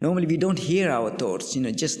clarity. Normally we don't hear our thoughts,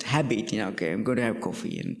 just habit, okay, I'm going to have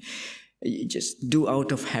coffee, and you just do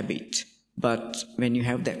out of habit. But when you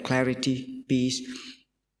have that clarity, peace,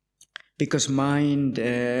 because mind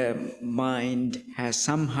has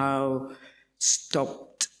somehow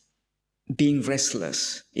stopped being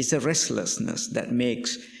restless. It's a restlessness that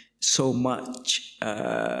makes so much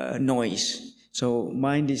noise. So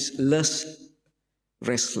mind is less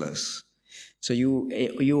restless. So you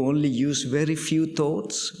only use very few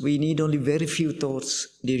thoughts. We need only very few thoughts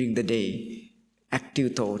during the day.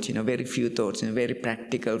 Active thoughts, very few thoughts, and very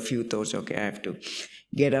practical few thoughts. Okay, I have to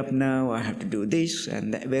get up now, I have to do this,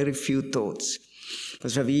 and very few thoughts.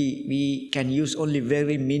 So we can use only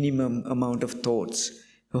very minimum amount of thoughts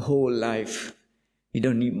the whole life. We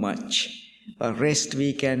don't need much. But rest,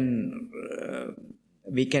 we can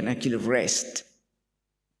actually rest.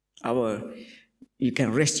 You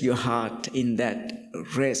can rest your heart in that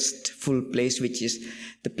restful place, which is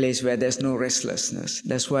the place where there's no restlessness.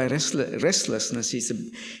 That's why restlessness is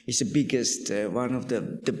the biggest, one of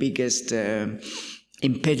the biggest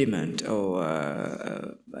impediment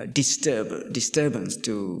or disturbance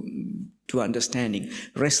to understanding.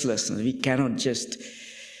 Restlessness. We cannot just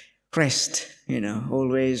rest.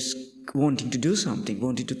 Always wanting to do something,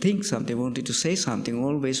 wanting to think something, wanting to say something,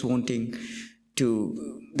 always wanting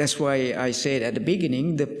to. That's why I said at the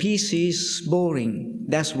beginning, the peace is boring.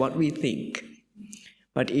 That's what we think.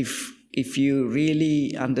 But if you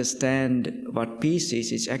really understand what peace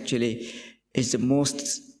is, it's actually is the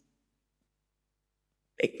most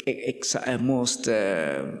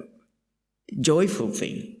joyful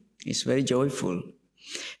thing. It's very joyful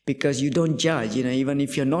because you don't judge. Even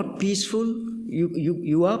if you're not peaceful,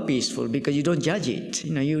 you are peaceful because you don't judge it.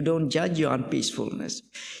 You don't judge your unpeacefulness.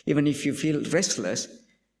 Even if you feel restless,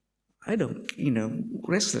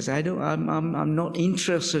 restless. I'm not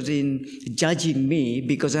interested in judging me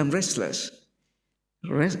because I'm restless.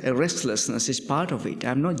 Restlessness is part of it.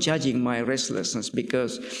 I'm not judging my restlessness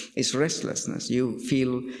because it's restlessness. You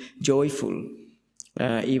feel joyful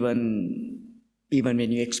even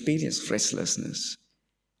when you experience restlessness.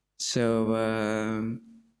 So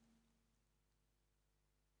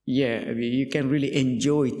you can really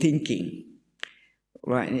enjoy thinking,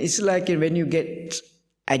 right? It's like when you get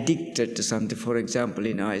addicted to something. For example,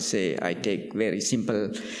 I take very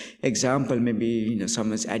simple example. Maybe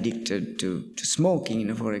someone's addicted to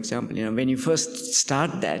smoking. For example, when you first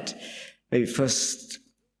start that, maybe first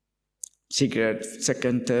cigarette,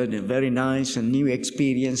 second, third, very nice and new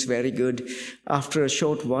experience, very good. After a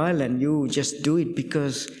short while, and you just do it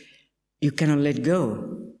because you cannot let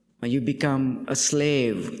go. You become a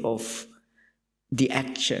slave of the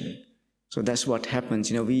action. So that's what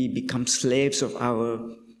happens. We become slaves of our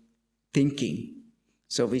thinking.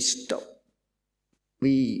 So we stop.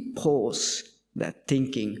 We pause that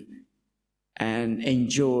thinking and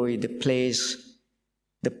enjoy the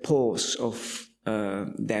pause of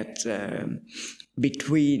that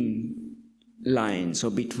between lines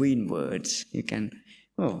or between words. You can,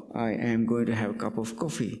 I am going to have a cup of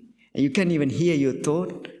coffee. And you can even hear your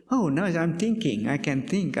thought. Oh, now I'm thinking. I can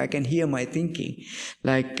think. I can hear my thinking.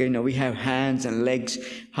 Like, we have hands and legs.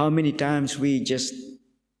 How many times we just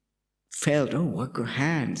felt, what good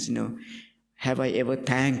hands, Have I ever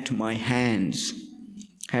thanked my hands?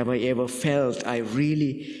 Have I ever felt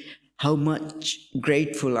how much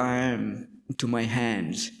grateful I am to my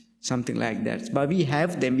hands? Something like that. But we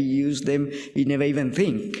have them, we use them, we never even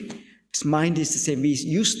think. Mind is the same. We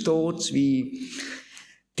use thoughts, we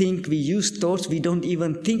use thoughts, we don't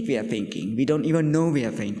even think we are thinking. We don't even know we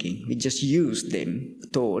are thinking. We just use them,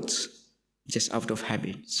 thoughts, just out of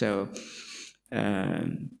habit. So,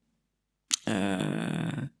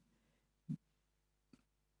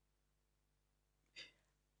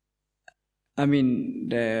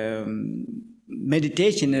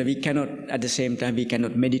 meditation, we cannot, at the same time, we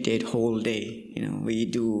cannot meditate whole day. We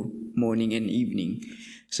do morning and evening.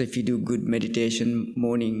 So if you do good meditation,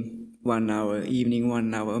 morning 1 hour, evening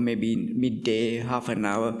 1 hour, maybe midday, half an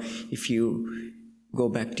hour, if you go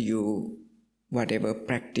back to your whatever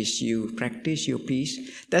practice you practice, your peace,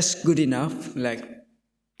 that's good enough, like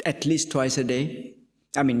at least twice a day.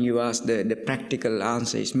 You ask the practical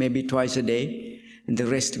answer is maybe twice a day, and the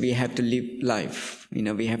rest we have to live life.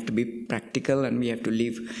 We have to be practical and we have to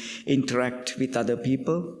interact with other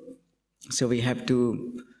people. So we have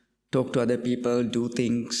to talk to other people, do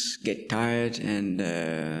things, get tired, and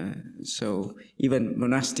so even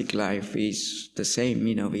monastic life is the same.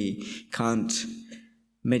 We can't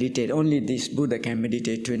meditate. Only this Buddha can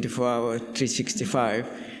meditate 24 hours, 365,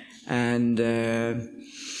 and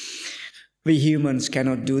we humans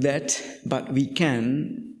cannot do that, but we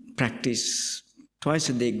can practice twice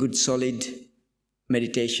a day good solid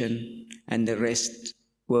meditation, and the rest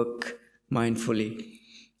work mindfully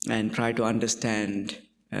and try to understand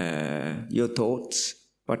your thoughts,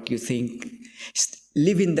 what you think.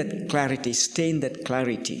 Live in that clarity, stay in that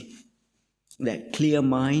clarity, that clear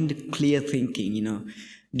mind, clear thinking.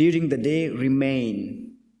 During the day,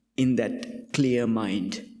 remain in that clear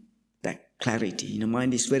mind, that clarity.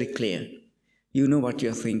 Mind is very clear. You know what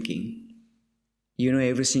you're thinking. You know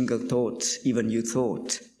every single thought, even you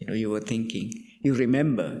thought, you were thinking. You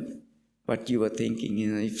remember what you were thinking.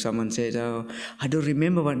 If someone says, I don't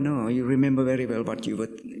remember what, no, you remember very well what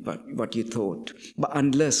you thought. But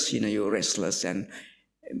unless, you're restless and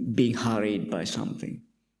being hurried by something.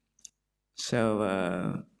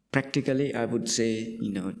 So practically, I would say,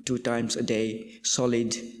 2 times a day,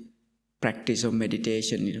 solid practice of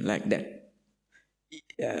meditation, like that.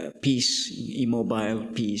 Peace, immobile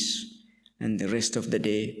peace. And the rest of the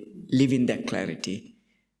day, live in that clarity.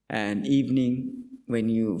 And evening, when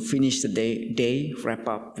you finish the day, wrap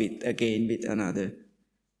up with another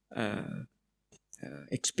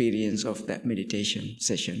experience of that meditation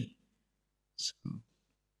session. So,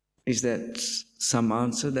 is that some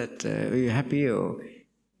answer that are you happy? Or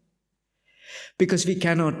because we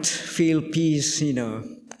cannot feel peace,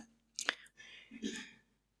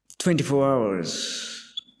 24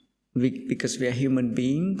 hours, because we are human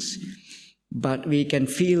beings, but we can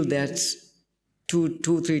feel that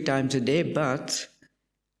 2-3 times a day, but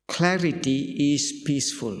clarity is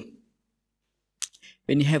peaceful.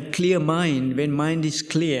 When you have clear mind, when mind is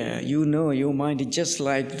clear, you know your mind is just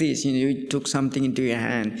like this. You took something into your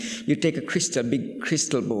hand. You take a big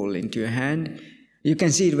crystal ball into your hand. You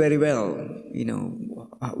can see it very well.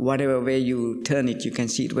 Whatever way you turn it, you can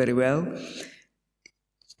see it very well.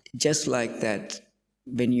 Just like that,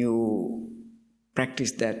 when you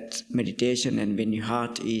practice that meditation and when your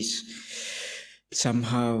heart is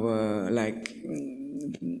somehow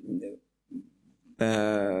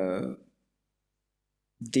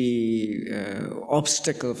the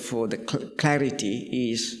obstacle for the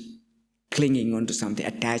clarity is clinging onto something,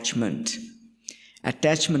 attachment.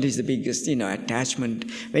 Attachment is the biggest, attachment.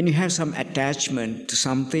 When you have some attachment to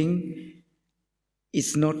something,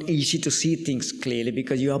 it's not easy to see things clearly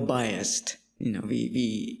because you are biased.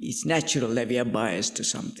 It's natural that we are biased to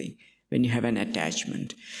something when you have an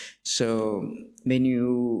attachment. So when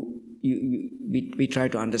we try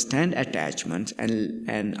to understand attachment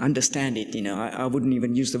and understand it, I wouldn't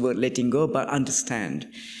even use the word letting go, but understand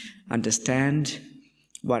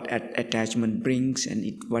what attachment brings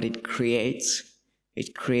and what it creates.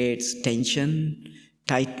 It creates tension,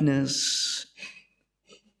 tightness,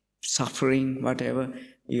 suffering, whatever.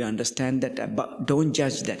 You understand that, but don't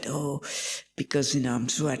judge that. Oh, because I'm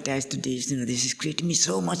so attached to this. This is creating me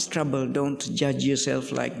so much trouble. Don't judge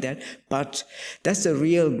yourself like that. But that's the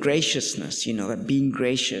real graciousness. Being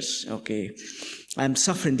gracious. Okay, I'm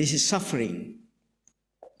suffering. This is suffering.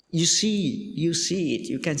 You see it.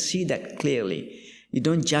 You can see that clearly. You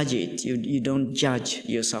don't judge it. You don't judge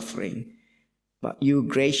your suffering, but you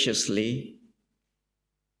graciously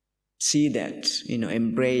see that,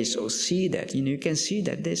 embrace or see that, you can see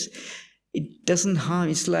that it doesn't harm.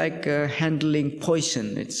 It's like handling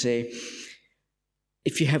poison. Let's say,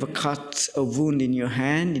 if you have a cut, a wound in your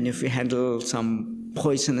hand, and if you handle some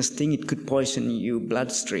poisonous thing, it could poison your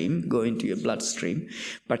bloodstream, go into your bloodstream.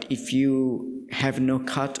 But if you have no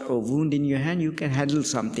cut or wound in your hand, you can handle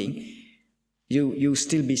something. You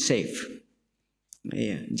still be safe.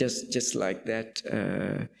 Yeah, just like that.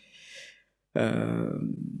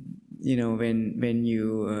 When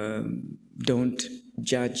you don't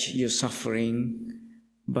judge your suffering,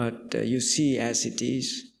 but you see as it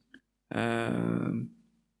is, then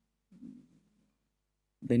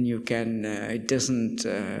you can, it doesn't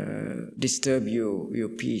disturb your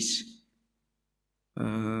peace.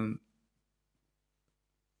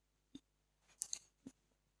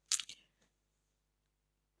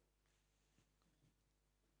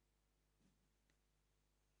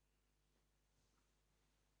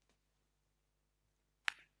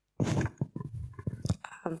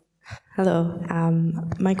 Hello.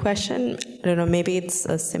 My question, I don't know, maybe it's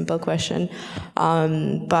a simple question,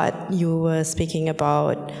 but you were speaking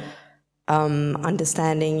about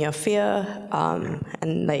understanding your fear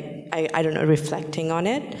and I don't know, reflecting on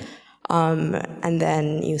it. And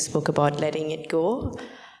then you spoke about letting it go.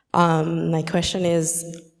 My question is,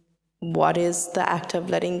 what is the act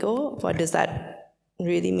of letting go? What does that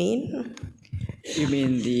really mean? You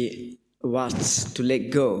mean the what's to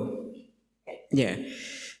let go? Yeah.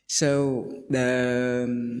 So,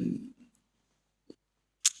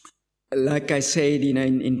 like I said,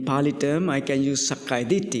 in Pali term, I can use Sakkaya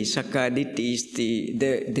Ditthi. Sakkaya Ditthi is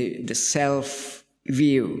the self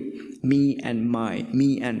view, me and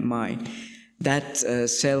mine. That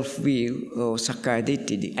self view or Sakkaya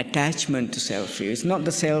Ditthi, the attachment to self view. It's not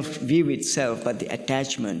the self view itself, but the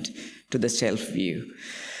attachment to the self view.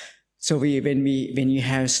 So when you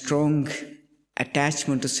have strong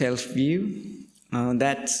attachment to self view,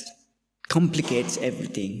 that complicates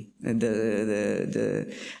everything.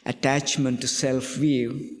 The attachment to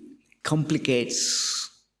self-view complicates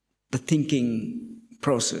the thinking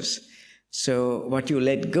process. So what you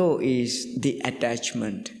let go is the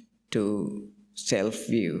attachment to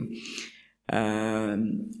self-view.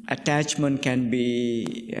 Attachment can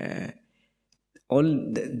be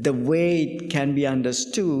the way it can be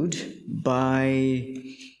understood by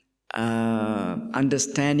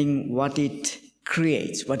understanding what it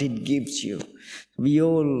creates, what it gives you.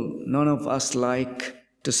 None of us like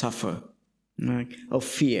to suffer, right? Or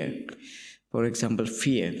fear, for example,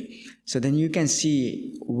 fear. So then you can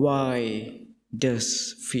see, why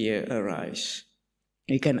does fear arise?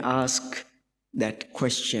 You can ask that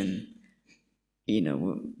question,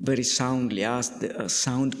 very soundly, ask a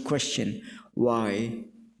sound question, why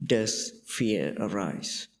does fear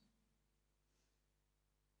arise?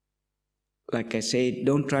 Like I say,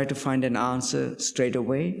 don't try to find an answer straight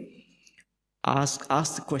away. Ask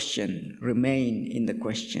the question, remain in the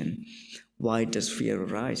question. Why does fear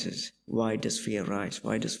arise? Why does fear arise?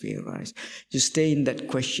 Why does fear arise? You stay in that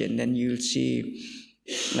question, then you'll see,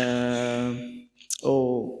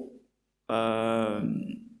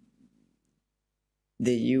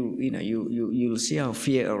 you'll see how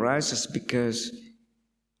fear arises because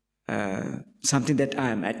something that I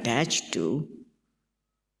am attached to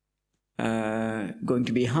going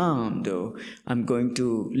to be harmed, or I'm going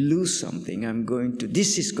to lose something,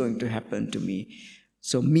 this is going to happen to me.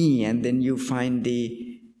 So me, and then you find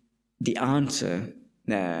the answer.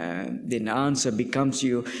 Then the answer becomes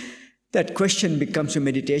that question becomes your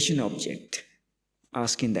meditation object.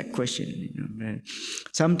 Asking that question,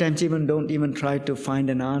 sometimes even don't even try to find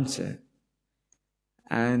an answer.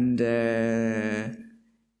 And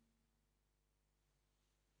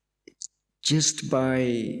just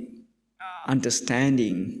by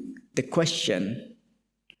understanding the question,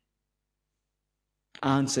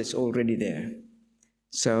 answer is already there.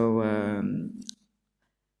 So,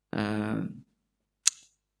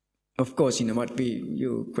 of course, answer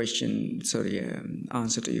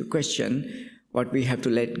to your question, what we have to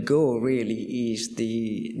let go really is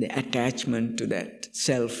the attachment to that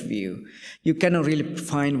self-view. You cannot really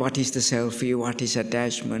find what is the self-view, what is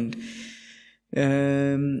attachment.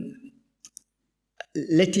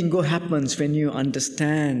 Letting go happens when you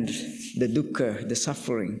understand the dukkha, the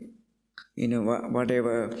suffering.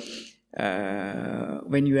 Whatever,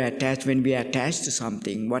 when we are attached to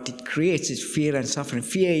something, what it creates is fear and suffering.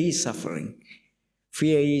 Fear is suffering.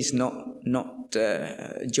 Fear is not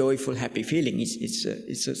joyful, happy feeling. It's a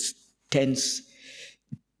tense,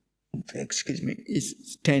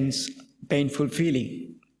 it's tense, painful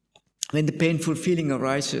feeling. When the painful feeling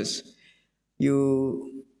arises,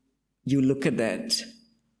 you look at that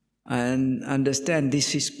and understand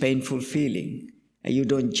this is painful feeling. And you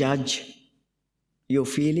don't judge your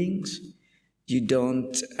feelings. You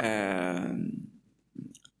don't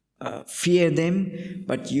fear them,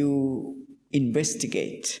 but you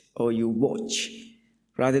investigate or you watch.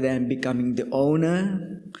 Rather than becoming the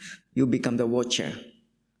owner, you become the watcher.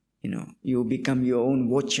 You become your own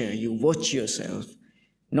watcher. You watch yourself,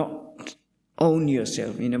 not own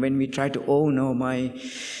yourself. When we try to own,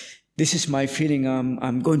 this is my feeling,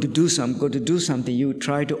 I'm going to do something. You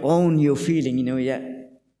try to own your feeling,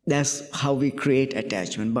 that's how we create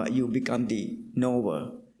attachment, but you become the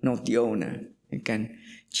knower, not the owner. You can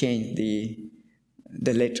change the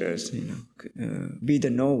letters, be the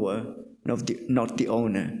knower, not the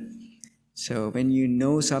owner. So when you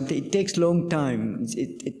know something, it takes long time.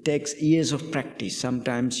 It takes years of practice,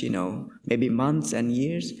 sometimes, maybe months and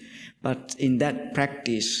years. But in that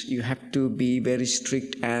practice, you have to be very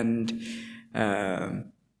strict and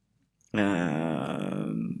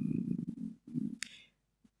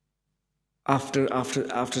after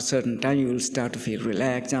a certain time, you will start to feel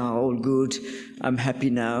relaxed. All good. I'm happy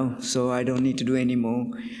now, so I don't need to do any more.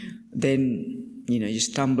 Then you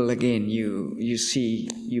stumble again. You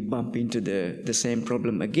bump into the same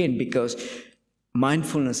problem again, because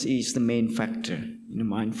mindfulness is the main factor.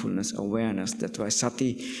 Mindfulness, awareness. That's why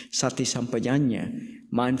sati sampajanya,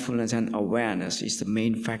 mindfulness and awareness is the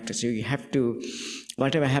main factor. So you have to,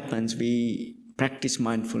 whatever happens, we practice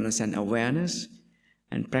mindfulness and awareness.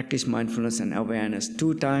 And practice mindfulness and awareness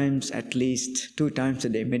at least 2 times a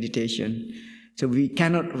day, meditation. So we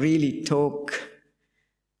cannot really talk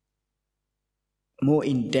more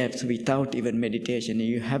in depth without even meditation.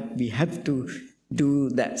 We have to do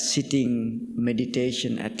that sitting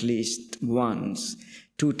meditation at least once.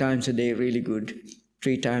 2 times a day, really good.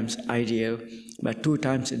 3 times ideal. But 2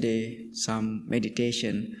 times a day, some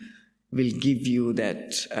meditation will give you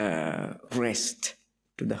that rest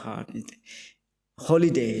to the heart.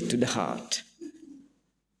 Holiday to the heart.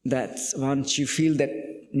 That's once you feel that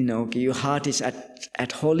your heart is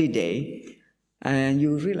at holiday, and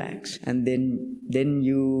you relax, and then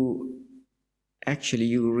you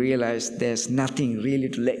realize there's nothing really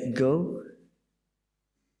to let go.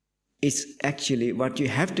 It's actually what you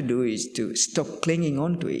have to do is to stop clinging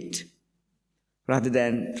on to it, rather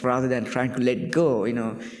than trying to let go.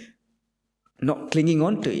 Not clinging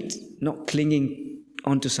on to it, not clinging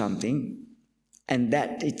onto something. And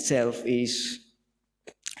that itself is,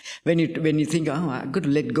 when you think, I've got to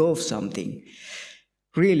let go of something.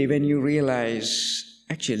 Really, when you realize,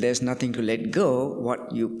 actually, there's nothing to let go,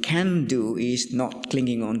 what you can do is not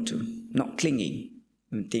clinging onto, not clinging.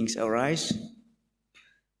 When things arise,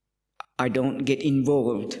 I don't get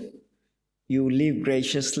involved. You live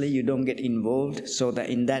graciously, you don't get involved, so that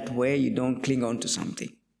in that way you don't cling on to something.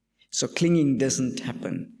 So clinging doesn't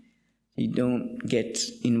happen. You don't get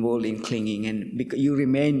involved in clinging, and because you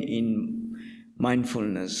remain in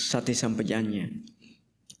mindfulness, sati sampajanya.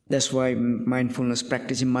 That's why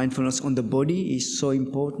practicing mindfulness on the body is so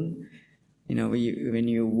important. when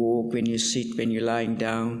you walk, when you sit, when you're lying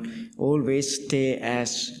down, always stay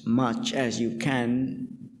as much as you can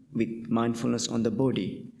with mindfulness on the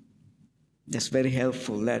body. That's very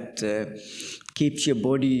helpful. That keeps your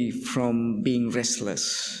body from being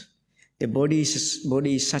restless. The body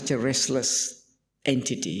is such a restless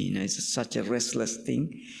entity. It's such a restless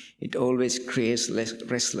thing. It always creates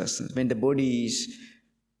restlessness. When the body is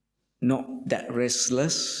not that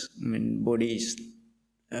restless, when body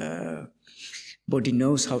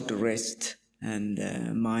knows how to rest, and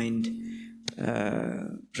mind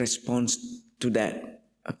responds to that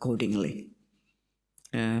accordingly.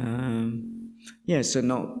 So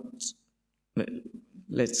now,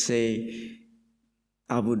 let's say,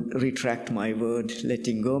 I would retract my word,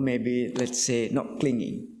 letting go. Maybe, let's say, not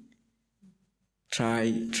clinging.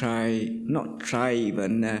 Not try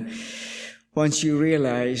even. Once you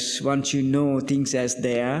realize, once you know things as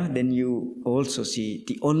they are, then you also see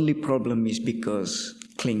the only problem is because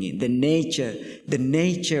clinging. The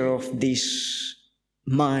nature of this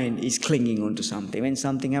mind is clinging onto something. When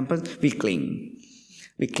something happens, we cling.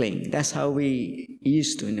 That's how we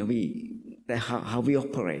used to, how we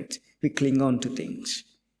operate. We cling on to things.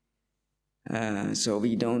 So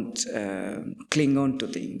we don't cling on to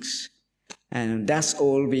things. And that's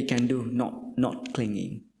all we can do, not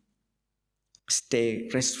clinging. Stay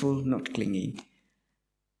restful, not clinging.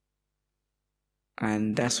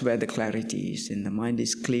 And that's where the clarity is. And the mind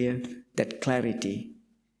is clear, that clarity.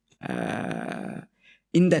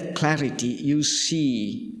 In that clarity, you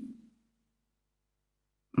see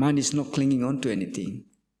mind is not clinging on to anything.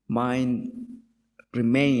 Mind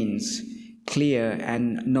remains clear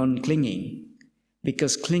and non-clinging,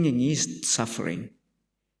 because clinging is suffering.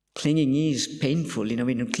 Clinging is painful.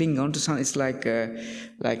 When you cling on to something, it's like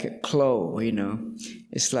a claw.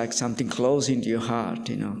 It's like something claws into your heart.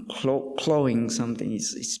 Clawing something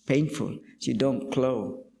is painful. So you don't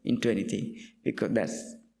claw into anything, because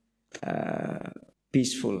that's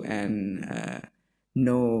peaceful and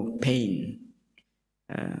no pain.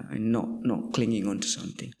 And not clinging onto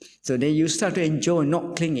something. So then you start to enjoy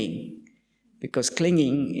not clinging, because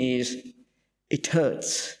clinging it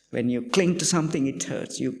hurts. When you cling to something, it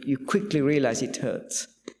hurts. You quickly realize it hurts,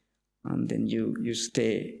 and then you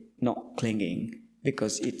stay not clinging,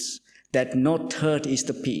 because it's that not hurt is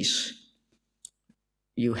the peace.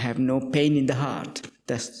 You have no pain in the heart.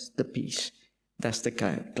 That's the peace. That's the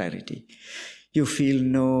clarity. You feel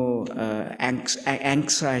no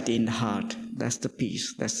anxiety in the heart. That's the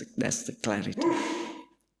peace. That's the clarity.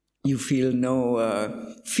 You feel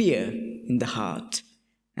no fear in the heart,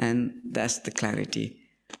 and that's the clarity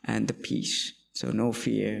and the peace. So no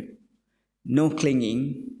fear, no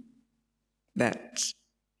clinging. That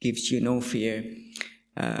gives you no fear,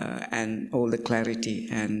 and all the clarity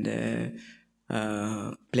and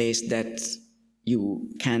place that you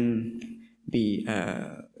can be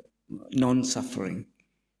non-suffering.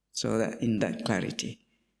 So that in that clarity.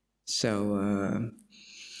 So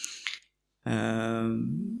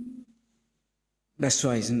that's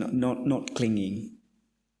why it's not clinging.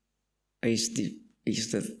 Is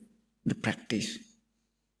the practice.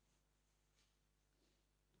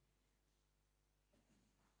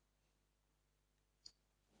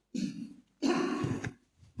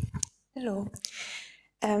 Hello.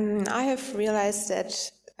 I have realized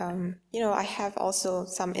that I have also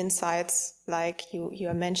some insights, like you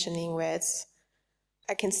are mentioning, where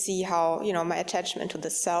I can see how my attachment to the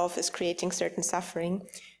self is creating certain suffering.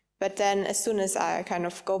 But then, as soon as I kind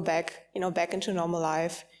of go back into normal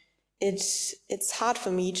life, it's hard for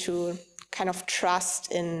me to kind of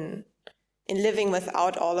trust in living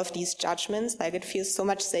without all of these judgments. Like, it feels so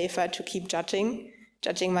much safer to keep judging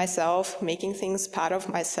myself, making things part of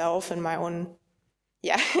myself and my own.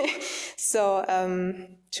 Yeah. So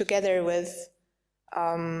together with,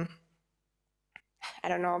 I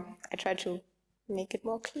don't know, I try to make it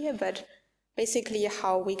more clear, but basically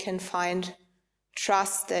how we can find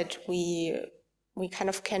trust that we kind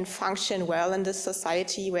of can function well in this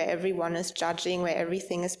society where everyone is judging, where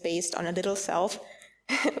everything is based on a little self,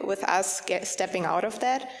 with us stepping out of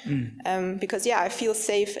that. Because, I feel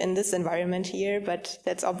safe in this environment here, but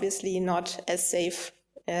that's obviously not as safe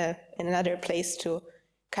in another place to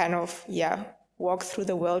kind of, walk through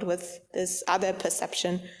the world with this other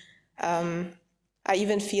perception. I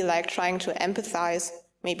even feel like trying to empathize,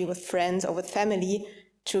 maybe with friends or with family,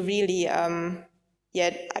 to really, I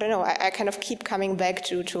don't know, I kind of keep coming back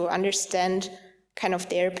to understand kind of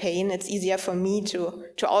their pain. It's easier for me to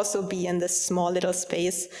also be in this small little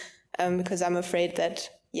space, because I'm afraid that,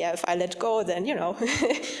 if I let go, then,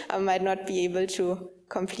 I might not be able to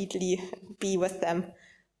completely be with them.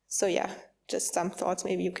 So, just some thoughts.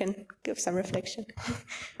 Maybe you can give some reflection.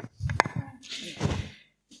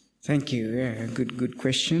 Thank you. Yeah, good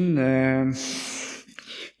question.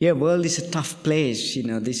 Yeah, world is a tough place.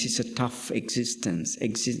 This is a tough existence.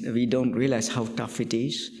 We don't realize how tough it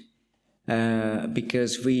is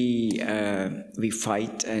because we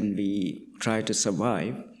fight and we try to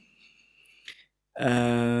survive.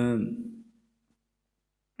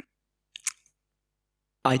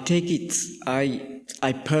 I take it.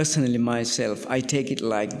 I personally myself, I take it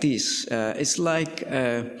like this. It's like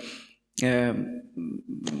a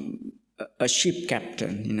ship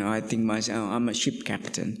captain. I think myself, I'm a ship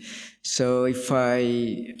captain. So if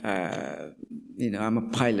I'm a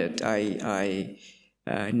pilot, I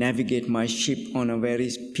navigate my ship on a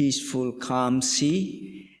very peaceful, calm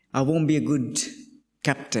sea. I won't be a good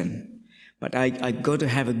captain, but I got to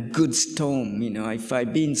have a good storm. If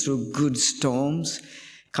I've been through good storms,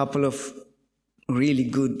 couple of really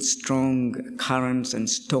good, strong currents and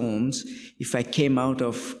storms, if I came out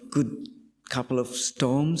of good couple of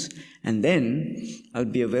storms, and then I'll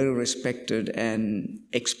be a very respected and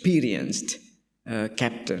experienced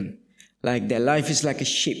captain. Like their life is like a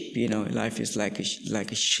ship, life is like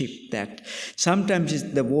a ship that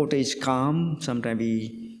sometimes the water is calm, sometimes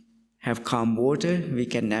we have calm water, we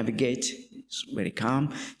can navigate, it's very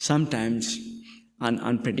calm. Sometimes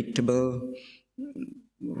unpredictable,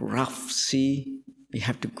 rough sea, we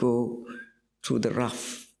have to go through the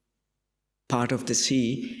rough part of the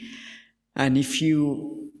sea. And if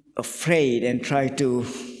you afraid and try to,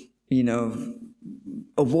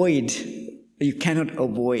 avoid, you cannot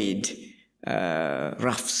avoid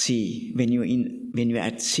rough sea when you're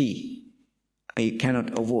at sea. You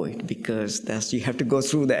cannot avoid because you have to go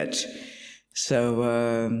through that. So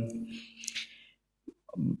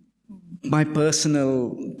my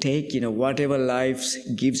personal take, whatever life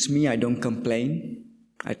gives me, I don't complain.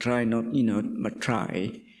 I try not, but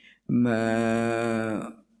try.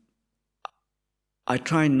 I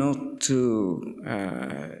try not to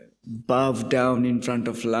bow down in front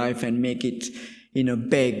of life and make it,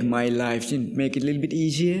 beg my life, make it a little bit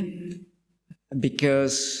easier.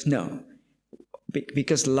 Because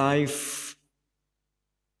life,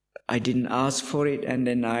 I didn't ask for it, and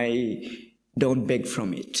then I don't beg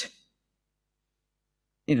from it.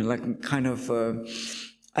 Like kind of,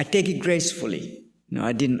 I take it gracefully.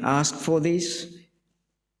 I didn't ask for this,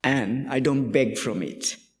 and I don't beg from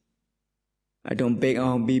it. I don't beg,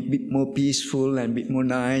 be a bit more peaceful and a bit more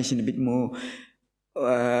nice and a bit more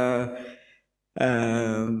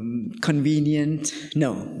convenient.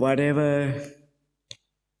 No, whatever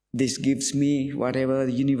this gives me, whatever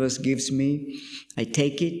the universe gives me, I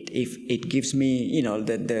take it. If it gives me,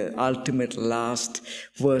 the ultimate last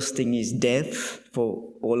worst thing is death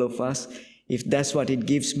for all of us. If that's what it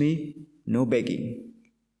gives me, no begging.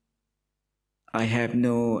 I have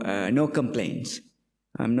no complaints.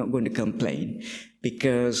 I'm not going to complain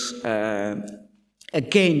because,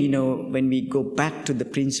 again, when we go back to the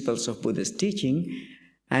principles of Buddha's teaching,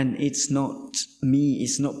 and it's not me,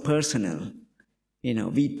 it's not personal.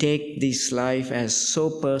 We take this life as so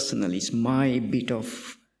personal. It's my bit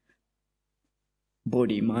of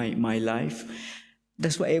body, my life.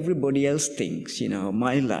 That's what everybody else thinks,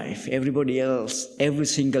 my life. Everybody else, every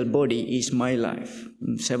single body is my life.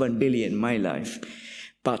 7 billion, my life.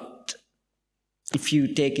 But if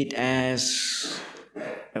you take it as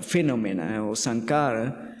a phenomena or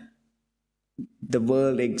sankhara, the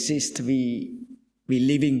world exists, we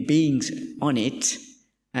living beings on it,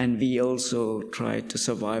 and we also try to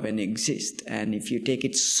survive and exist. And if you take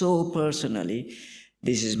it so personally,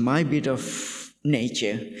 this is my bit of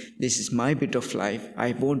nature, this is my bit of life,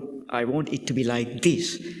 I want it to be like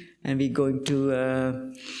this, and we're going to,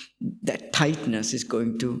 that tightness is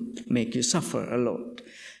going to make you suffer a lot.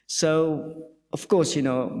 So, of course, I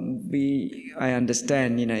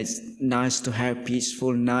understand, it's nice to have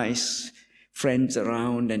peaceful, nice friends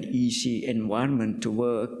around and easy environment to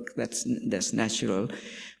work. That's natural.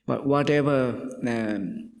 But whatever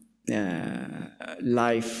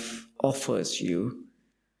life offers you,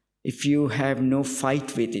 if you have no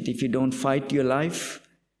fight with it, if you don't fight your life,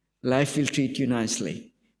 life will treat you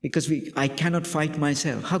nicely. Because I cannot fight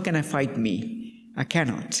myself. How can I fight me? I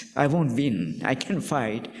cannot. I won't win. I can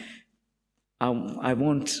fight. I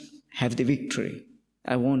won't have the victory.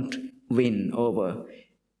 I won't win over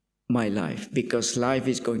my life because life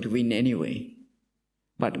is going to win anyway.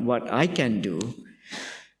 But what I can do,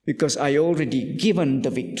 because I already given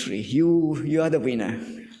the victory, you are the winner.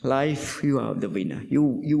 Life, you are the winner.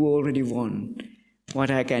 You already won.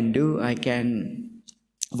 What I can do, I can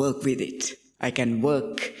work with it. I can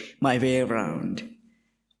work my way around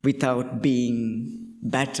without being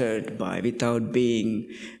battered by, without being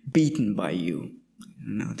beaten by you.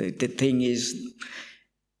 The thing is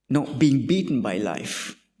not being beaten by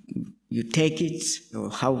life. You take it, or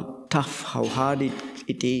how tough, how hard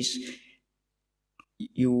it is,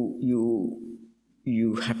 you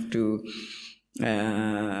have to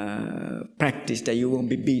practice that you won't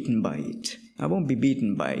be beaten by it. I won't be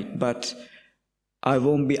beaten by it, but I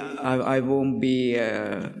won't be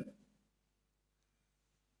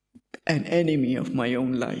an enemy of my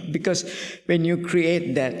own life. Because when you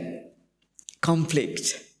create that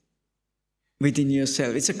conflict within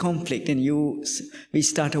yourself, it's a conflict, and we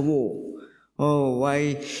start a war. Oh,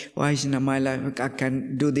 why is in my life I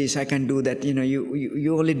can do this, I can do that?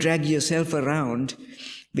 You only drag yourself around,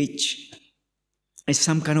 which is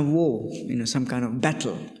some kind of war, some kind of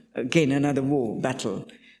battle. Again, another war, battle.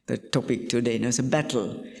 The topic today is a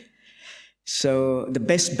battle. So the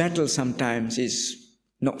best battle sometimes is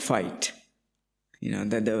not fight. This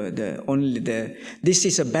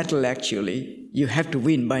is a battle actually. You have to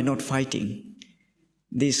win by not fighting.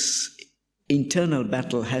 This internal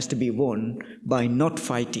battle has to be won by not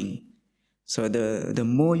fighting. So the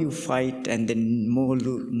more you fight, and then more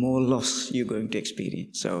loss you're going to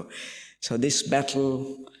experience. So this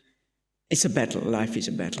battle, it's a battle. Life is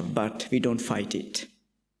a battle, but we don't fight it.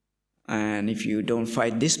 And if you don't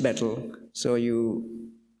fight this battle, so you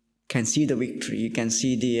can see the victory, you can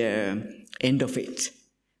see the end of it.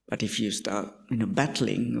 But if you start,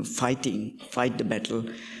 battling, fight the battle,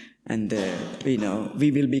 and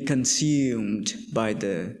we will be consumed by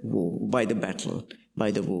the war, by the battle,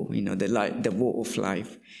 by the war. The war of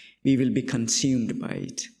life. We will be consumed by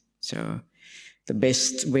it. So the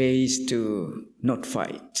best way is to not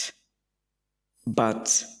fight,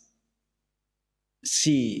 but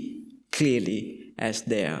see clearly as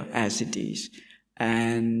there, as it is,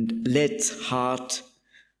 and let heart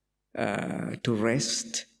to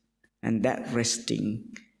rest, and that resting,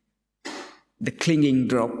 the clinging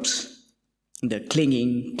drops, the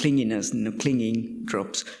clinginess, clinging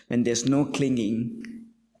drops. When there's no clinging,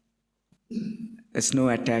 there's no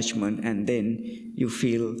attachment, and then you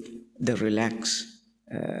feel the relaxed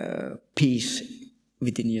peace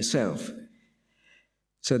within yourself.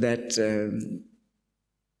 So that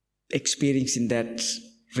experiencing that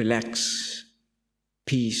relaxed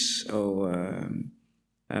peace or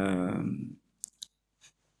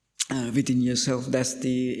within yourself, that's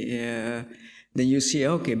the then you see,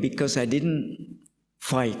 okay, because I didn't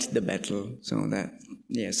fight the battle, so that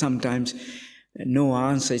sometimes no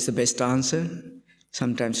answer is the best answer.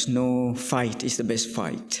 Sometimes no fight is the best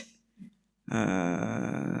fight.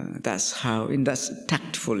 That's how, and that's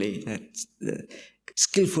tactfully, that's the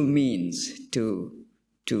skillful means to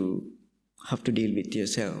have to deal with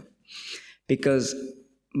yourself. Because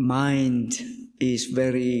mind is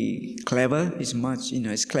very clever, it's much,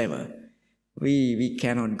 it's clever. We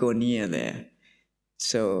cannot go near there.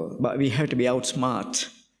 So, but we have to be outsmart,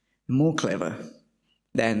 more clever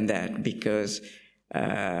than that, because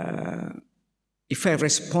if I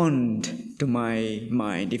respond to my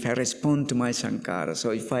mind, if I respond to my sankhara, so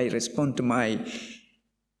if I respond to my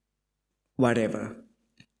whatever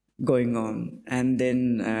going on, and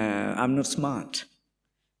then I'm not smart.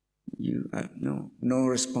 No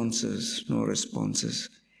responses.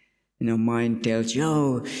 Mind tells you,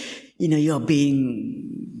 oh, you're being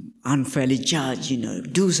unfairly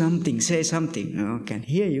judged. Do something, say something. I can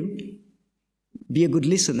hear you. Be a good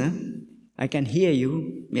listener. I can hear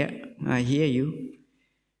you. Yeah, I hear you.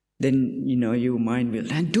 Then your mind will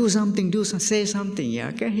do something, say something. Yeah,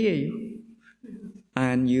 I can hear you.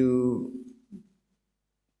 And you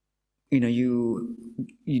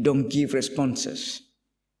don't give responses.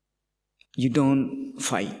 You don't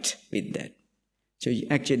fight with that. So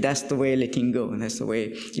actually, that's the way letting go. That's the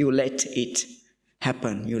way you let it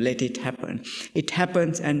happen. You let it happen. It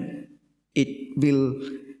happens, and it will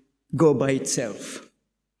go by itself.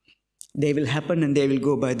 They will happen, and they will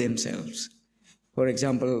go by themselves. For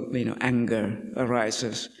example, anger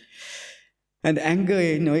arises, and anger,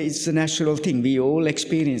 it's a natural thing. We all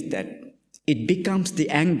experience that. It becomes the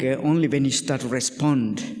anger only when you start to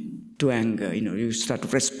respond to anger. You start to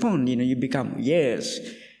respond. You become, yes,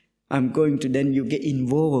 I'm going to. Then you get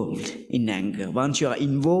involved in anger. Once you are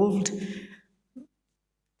involved,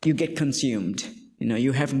 you get consumed.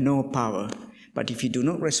 You have no power. But if you do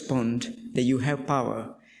not respond, then you have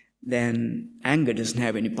power. Then anger doesn't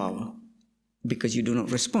have any power, because you do not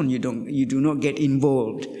respond. You do not get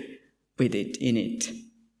involved with it, in it.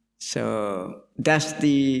 So that's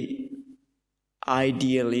the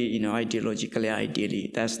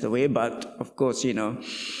ideologically, that's the way. But of course,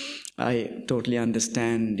 I totally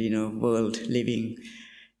understand, world, living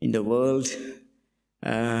in the world,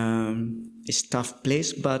 It's a tough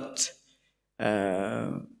place, but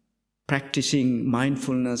practicing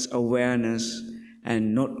mindfulness, awareness,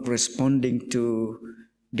 and not responding to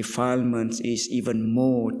defilements is even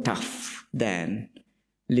more tough than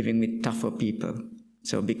living with tougher people.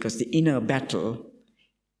 So because the inner battle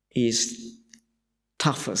is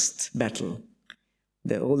toughest battle.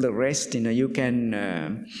 All the rest, you can,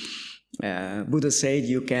 Buddha said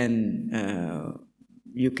you can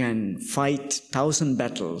fight 1,000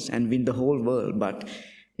 battles and win the whole world, but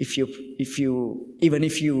even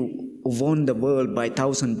if you won the world by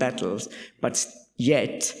 1,000 battles, but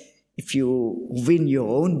yet if you win your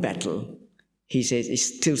own battle, he says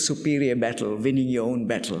it's still superior battle, winning your own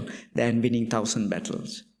battle, than winning 1,000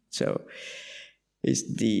 battles. So it's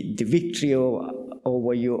the victory over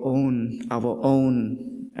our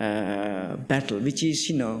own battle, which is,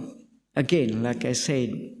 again, like I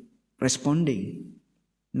said, responding,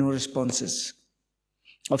 no responses.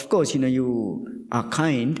 Of course, you are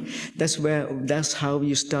kind. That's how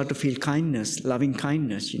you start to feel kindness, loving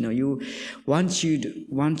kindness. Once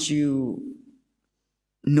you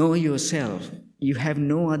know yourself, you have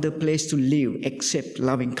no other place to live except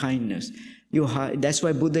loving kindness. That's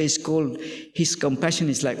why Buddha is called, his compassion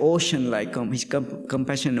is like ocean, his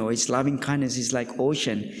compassion or his loving kindness is like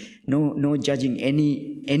ocean. No judging,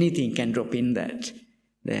 anything can drop in that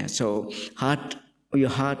there. So your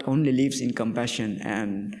heart only lives in compassion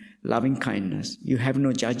and loving kindness. You have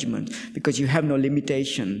no judgment because you have no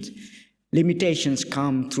limitations. Limitations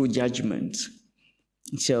come through judgments.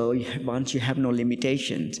 So once you have no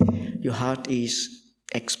limitations, your heart is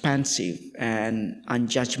expansive and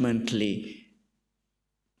unjudgmentally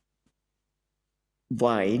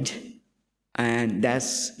wide, and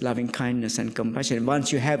that's loving kindness and compassion.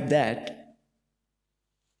 Once you have that,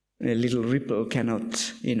 a little ripple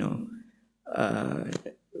cannot, you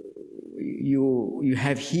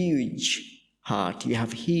have huge heart, you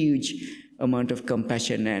have huge amount of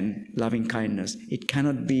compassion and loving kindness. It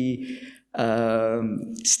cannot be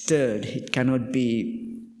stirred, it cannot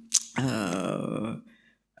be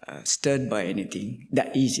stirred by anything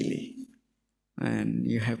that easily, and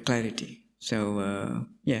you have clarity. So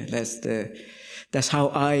that's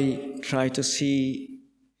how I try to see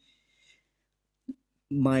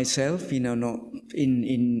myself, not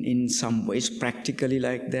in some ways practically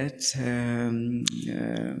like that.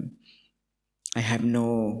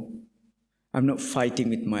 I'm not fighting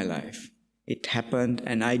with my life. It happened,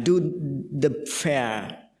 and I do it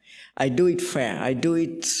fair. I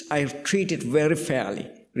treat it very fairly,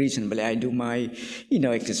 reasonably. I do my,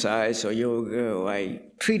 exercise or yoga, or I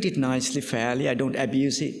treat it nicely, fairly. I don't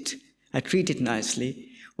abuse it. I treat it nicely.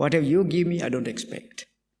 Whatever you give me, I don't expect.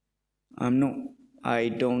 I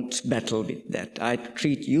don't battle with that. I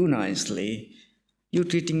treat you nicely. You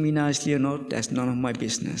treating me nicely or not, that's none of my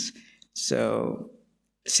business. So,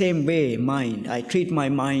 same way, mind. I treat my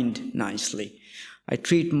mind nicely. I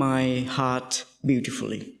treat my heart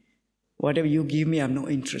beautifully. Whatever you give me, I'm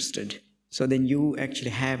not interested. So then you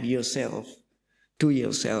actually have yourself to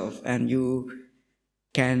yourself, and you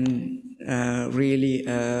can really,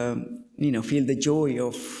 feel the joy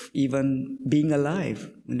of even being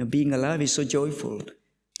alive. Being alive is so joyful.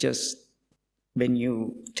 Just when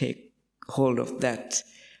you take hold of that,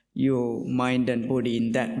 your mind and body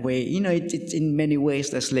in that way, it's in many ways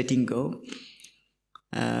that's letting go.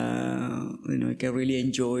 You can really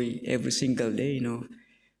enjoy every single day,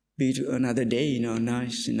 be to another day,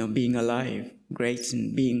 nice, being alive, great,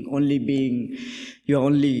 and you're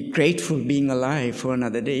only grateful being alive for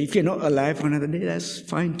another day. If you're not alive for another day, that's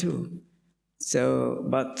fine too. So,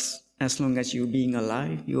 but as long as you're being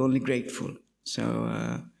alive, you're only grateful.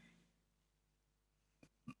 So,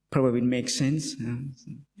 probably makes sense.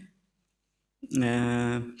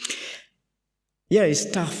 It's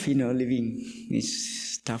tough, living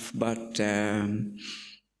is tough, but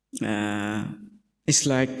it's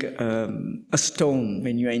like a storm.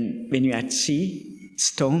 When you're at sea,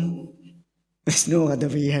 storm, there's no other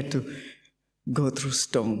way. You have to go through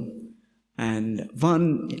storm. And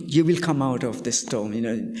you will come out of the storm.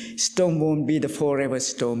 Storm won't be the forever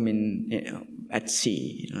storm at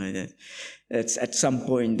sea. That's at some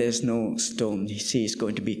point there's no storm. The sea is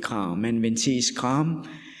going to be calm, and when sea is calm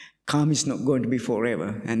is not going to be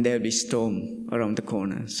forever, and there'll be storm around the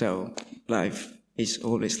corner. So life is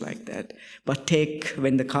always like that. But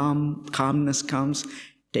when the calmness comes,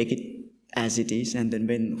 take it as it is, and then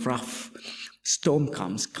when rough storm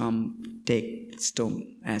comes, take storm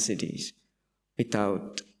as it is,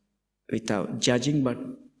 without judging, but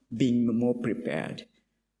being more prepared.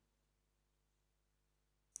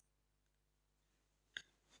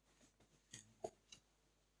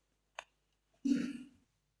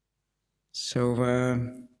 So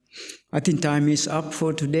I think time is up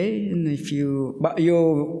for today, and if you're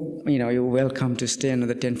welcome to stay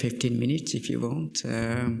another 10-15 minutes if you want.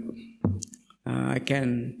 I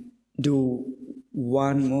can do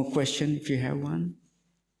one more question if you have one.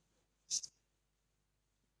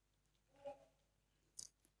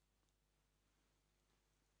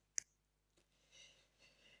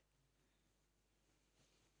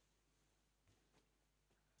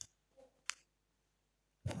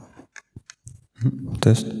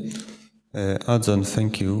 Test. Ajahn,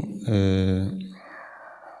 thank you.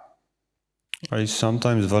 I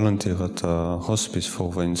sometimes volunteer at a hospice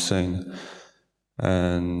for the insane,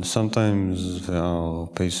 and sometimes there are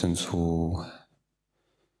patients who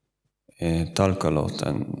talk a lot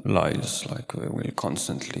and lies, like they will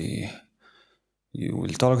constantly, you will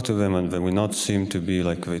talk to them and they will not seem to be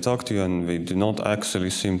like they talk to you, and they do not actually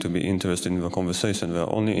seem to be interested in the conversation. They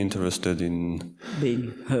are only interested in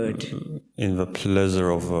being heard, in the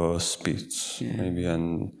pleasure of speech, maybe,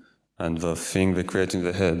 and the thing they create in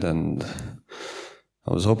the head. And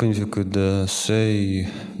I was hoping if you could say,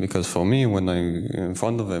 because for me, when I'm in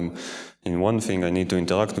front of them, in one thing I need to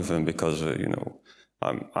interact with them because,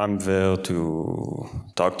 I'm there to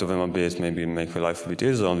talk to them a bit, maybe make their life a bit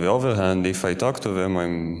easier. On the other hand, if I talk to them,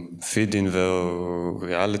 I'm feeding their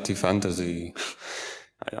reality fantasy.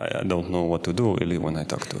 I don't know what to do, really, when I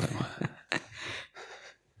talk to them.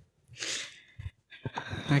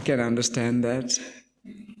 I can understand that.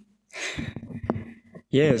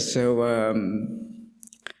 Yes, so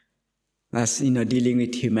as dealing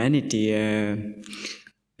with humanity,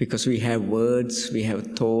 because we have words, we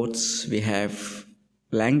have thoughts, we have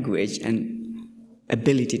language and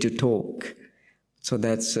ability to talk. So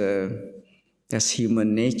that's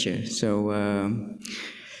human nature. So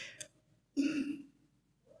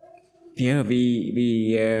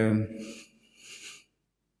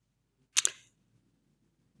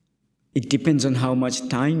it depends on how much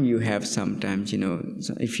time you have sometimes,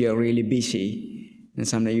 So if you're really busy, and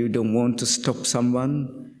sometimes you don't want to stop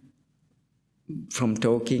someone from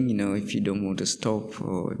talking, if you don't want to stop,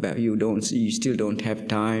 or you still don't have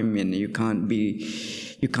time, and you can't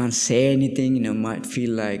say anything, might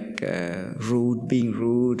feel like being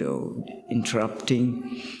rude or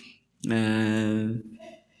interrupting.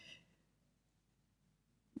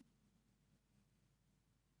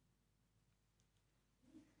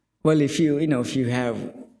 Well, if you have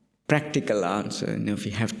practical answer, if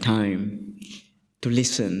you have time to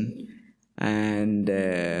listen, and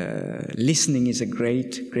listening is a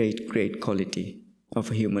great, great, great quality of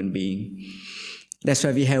a human being. That's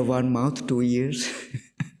why we have one mouth, 2 ears.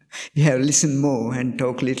 We have listen more and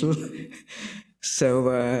talk little. So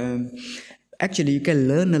actually, you can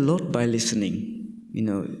learn a lot by listening.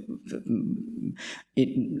 A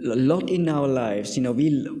lot in our lives.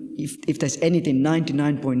 If there's anything,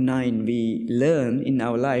 99.9 we learn in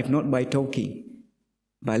our life not by talking,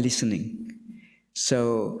 by listening.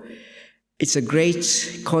 So it's a great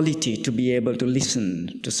quality to be able to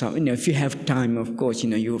listen to some. If you have time, of course,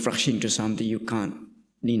 you're rushing to something, you can't,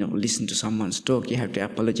 listen to someone's talk. You have to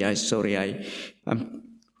apologize. Sorry, I'm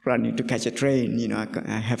running to catch a train.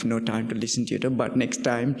 I have no time to listen to you. But next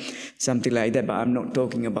time, something like that. But I'm not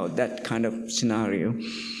talking about that kind of scenario.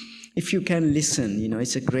 If you can listen,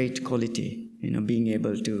 it's a great quality. Being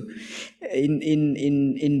able to.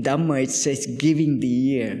 In Dhamma, it says giving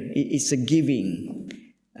the ear. It's a giving.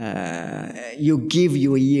 You give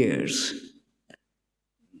your ears.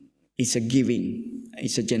 It's a giving.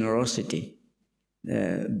 It's a generosity.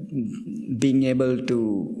 Being able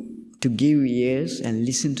to give ears and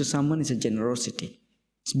listen to someone is a generosity.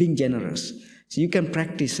 It's being generous. So you can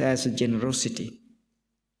practice as a generosity.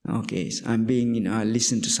 Okay, so I'm being, I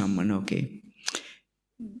listen to someone. Okay,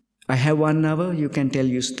 I have 1 hour. You can tell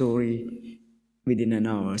your story within an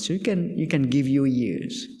hour. So you can give your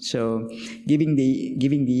ears. So giving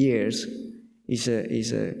the ears is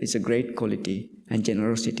a great quality and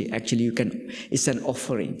generosity. Actually, it's an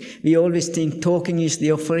offering. We always think talking is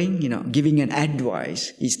the offering, giving an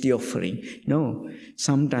advice is the offering. No,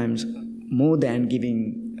 sometimes more than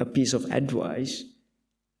giving a piece of advice,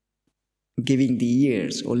 giving the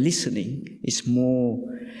ears or listening is more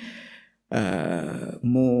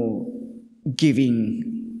giving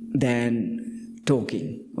than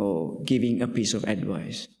talking or giving a piece of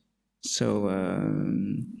advice. So,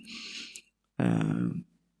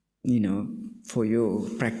 for your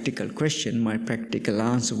practical question, my practical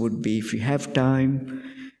answer would be, if you have time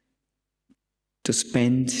to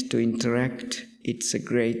spend, to interact, it's a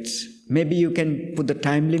great, maybe you can put the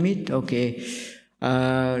time limit. Okay,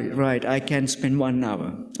 right, I can spend 1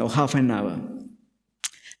 hour or half an hour.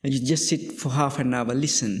 And you just sit for half an hour,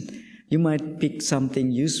 listen. You might pick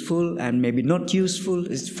something useful and maybe not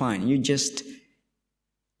useful, it's fine. You just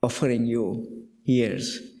offering your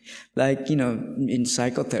ears. Like, in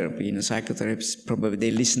psychotherapy, psychotherapists probably,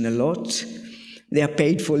 they listen a lot. They are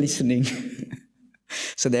paid for listening.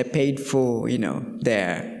 So they're paid for,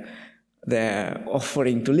 they're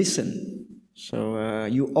offering to listen. So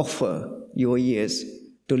you offer your ears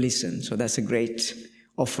to listen. So that's a great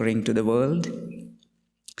offering to the world.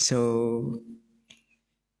 So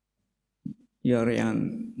you're a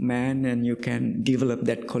young man and you can develop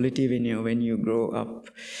that quality when you grow up.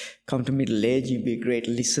 Come to middle age, you'll be a great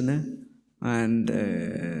listener, and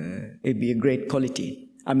it'll be a great quality.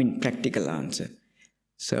 Practical answer.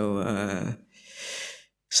 So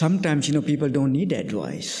sometimes, people don't need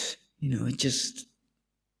advice. Just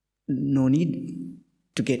no need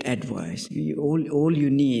to get advice. All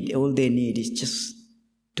they need is just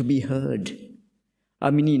to be heard.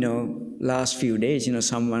 Last few days,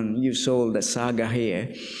 you saw the saga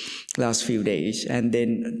here last few days, and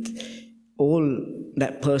then all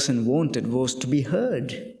that person wanted was to be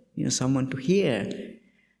heard, someone to hear.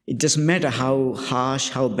 It doesn't matter how harsh,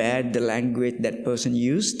 how bad the language that person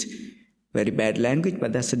used, very bad language,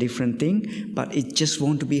 but that's a different thing, but it just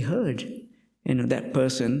want to be heard. That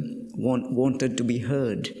person wanted to be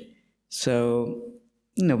heard. So,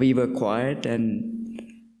 we were quiet and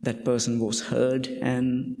that person was heard,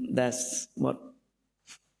 and that's what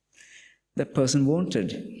that person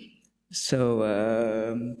wanted. So,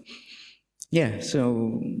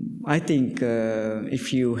 so I think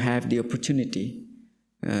if you have the opportunity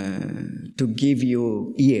to give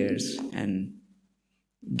your ears, and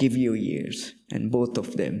both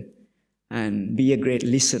of them, and be a great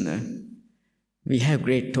listener. We have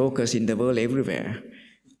great talkers in the world everywhere.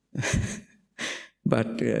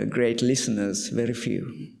 But great listeners, very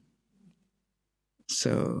few.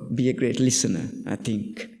 So be a great listener. I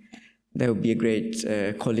think that would be a great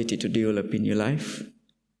quality to develop in your life.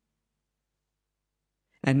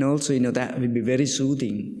 And also, that will be very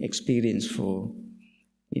soothing experience for,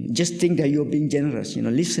 just think that you're being generous.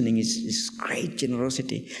 Listening is great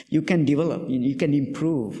generosity. You can develop, you can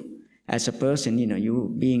improve as a person,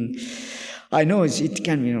 you being, I know it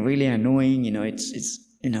can be really annoying, it's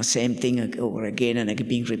same thing over again and again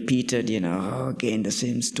being repeated, again the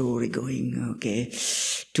same story going, okay,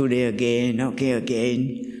 today again, okay,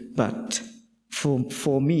 again. But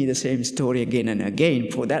for me, the same story again and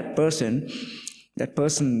again, for that person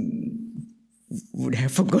would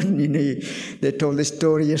have forgotten, they told the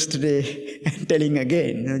story yesterday and telling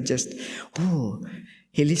again,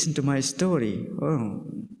 he listened to my story, oh,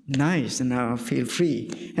 nice, and now I feel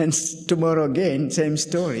free. And tomorrow again, same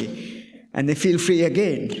story. And they feel free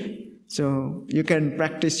again. So you can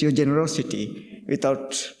practice your generosity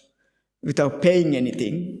without paying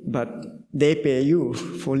anything, but they pay you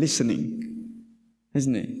for listening,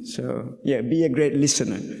 isn't it? So be a great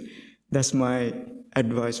listener. That's my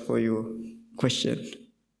advice for your question.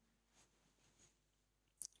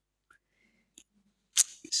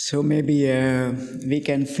 So maybe we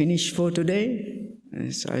can finish for today.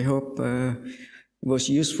 So I hope it was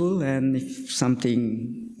useful, and if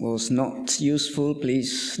something was not useful,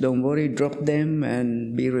 please don't worry, drop them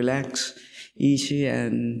and be relaxed, easy,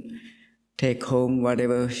 and take home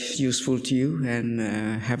whatever is useful to you, and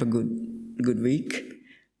have a good week.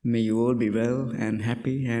 May you all be well and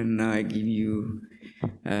happy, and I give you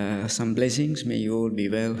some blessings. May you all be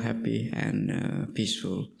well, happy, and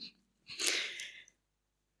peaceful.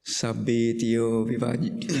 Sabbetiyo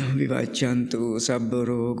vivacyantu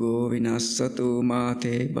sabbarogo vinassatu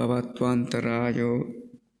mate bhavatvantarayo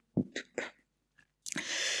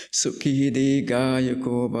Sukhi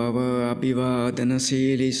gayako bhava abhivadana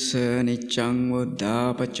silissa niccang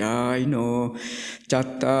uddhapachayino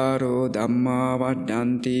Chattaro dhamma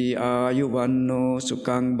vaddanti ayuvanno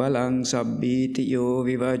sukhang balang sabbitiyo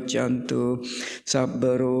vivajjantu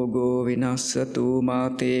sabbarogo vinassatu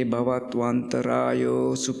mate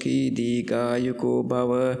bhavatvantarayo sukhi digayuko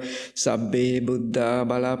bhava sabbe buddha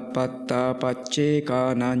balapatta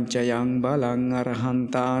paccekanang cayang balang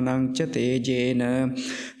arahantanang ca tejena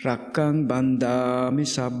rakkang bandhami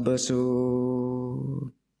sabbasu.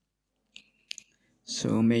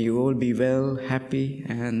 So may you all be well, happy,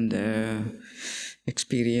 and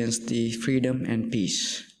experience the freedom and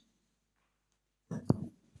peace.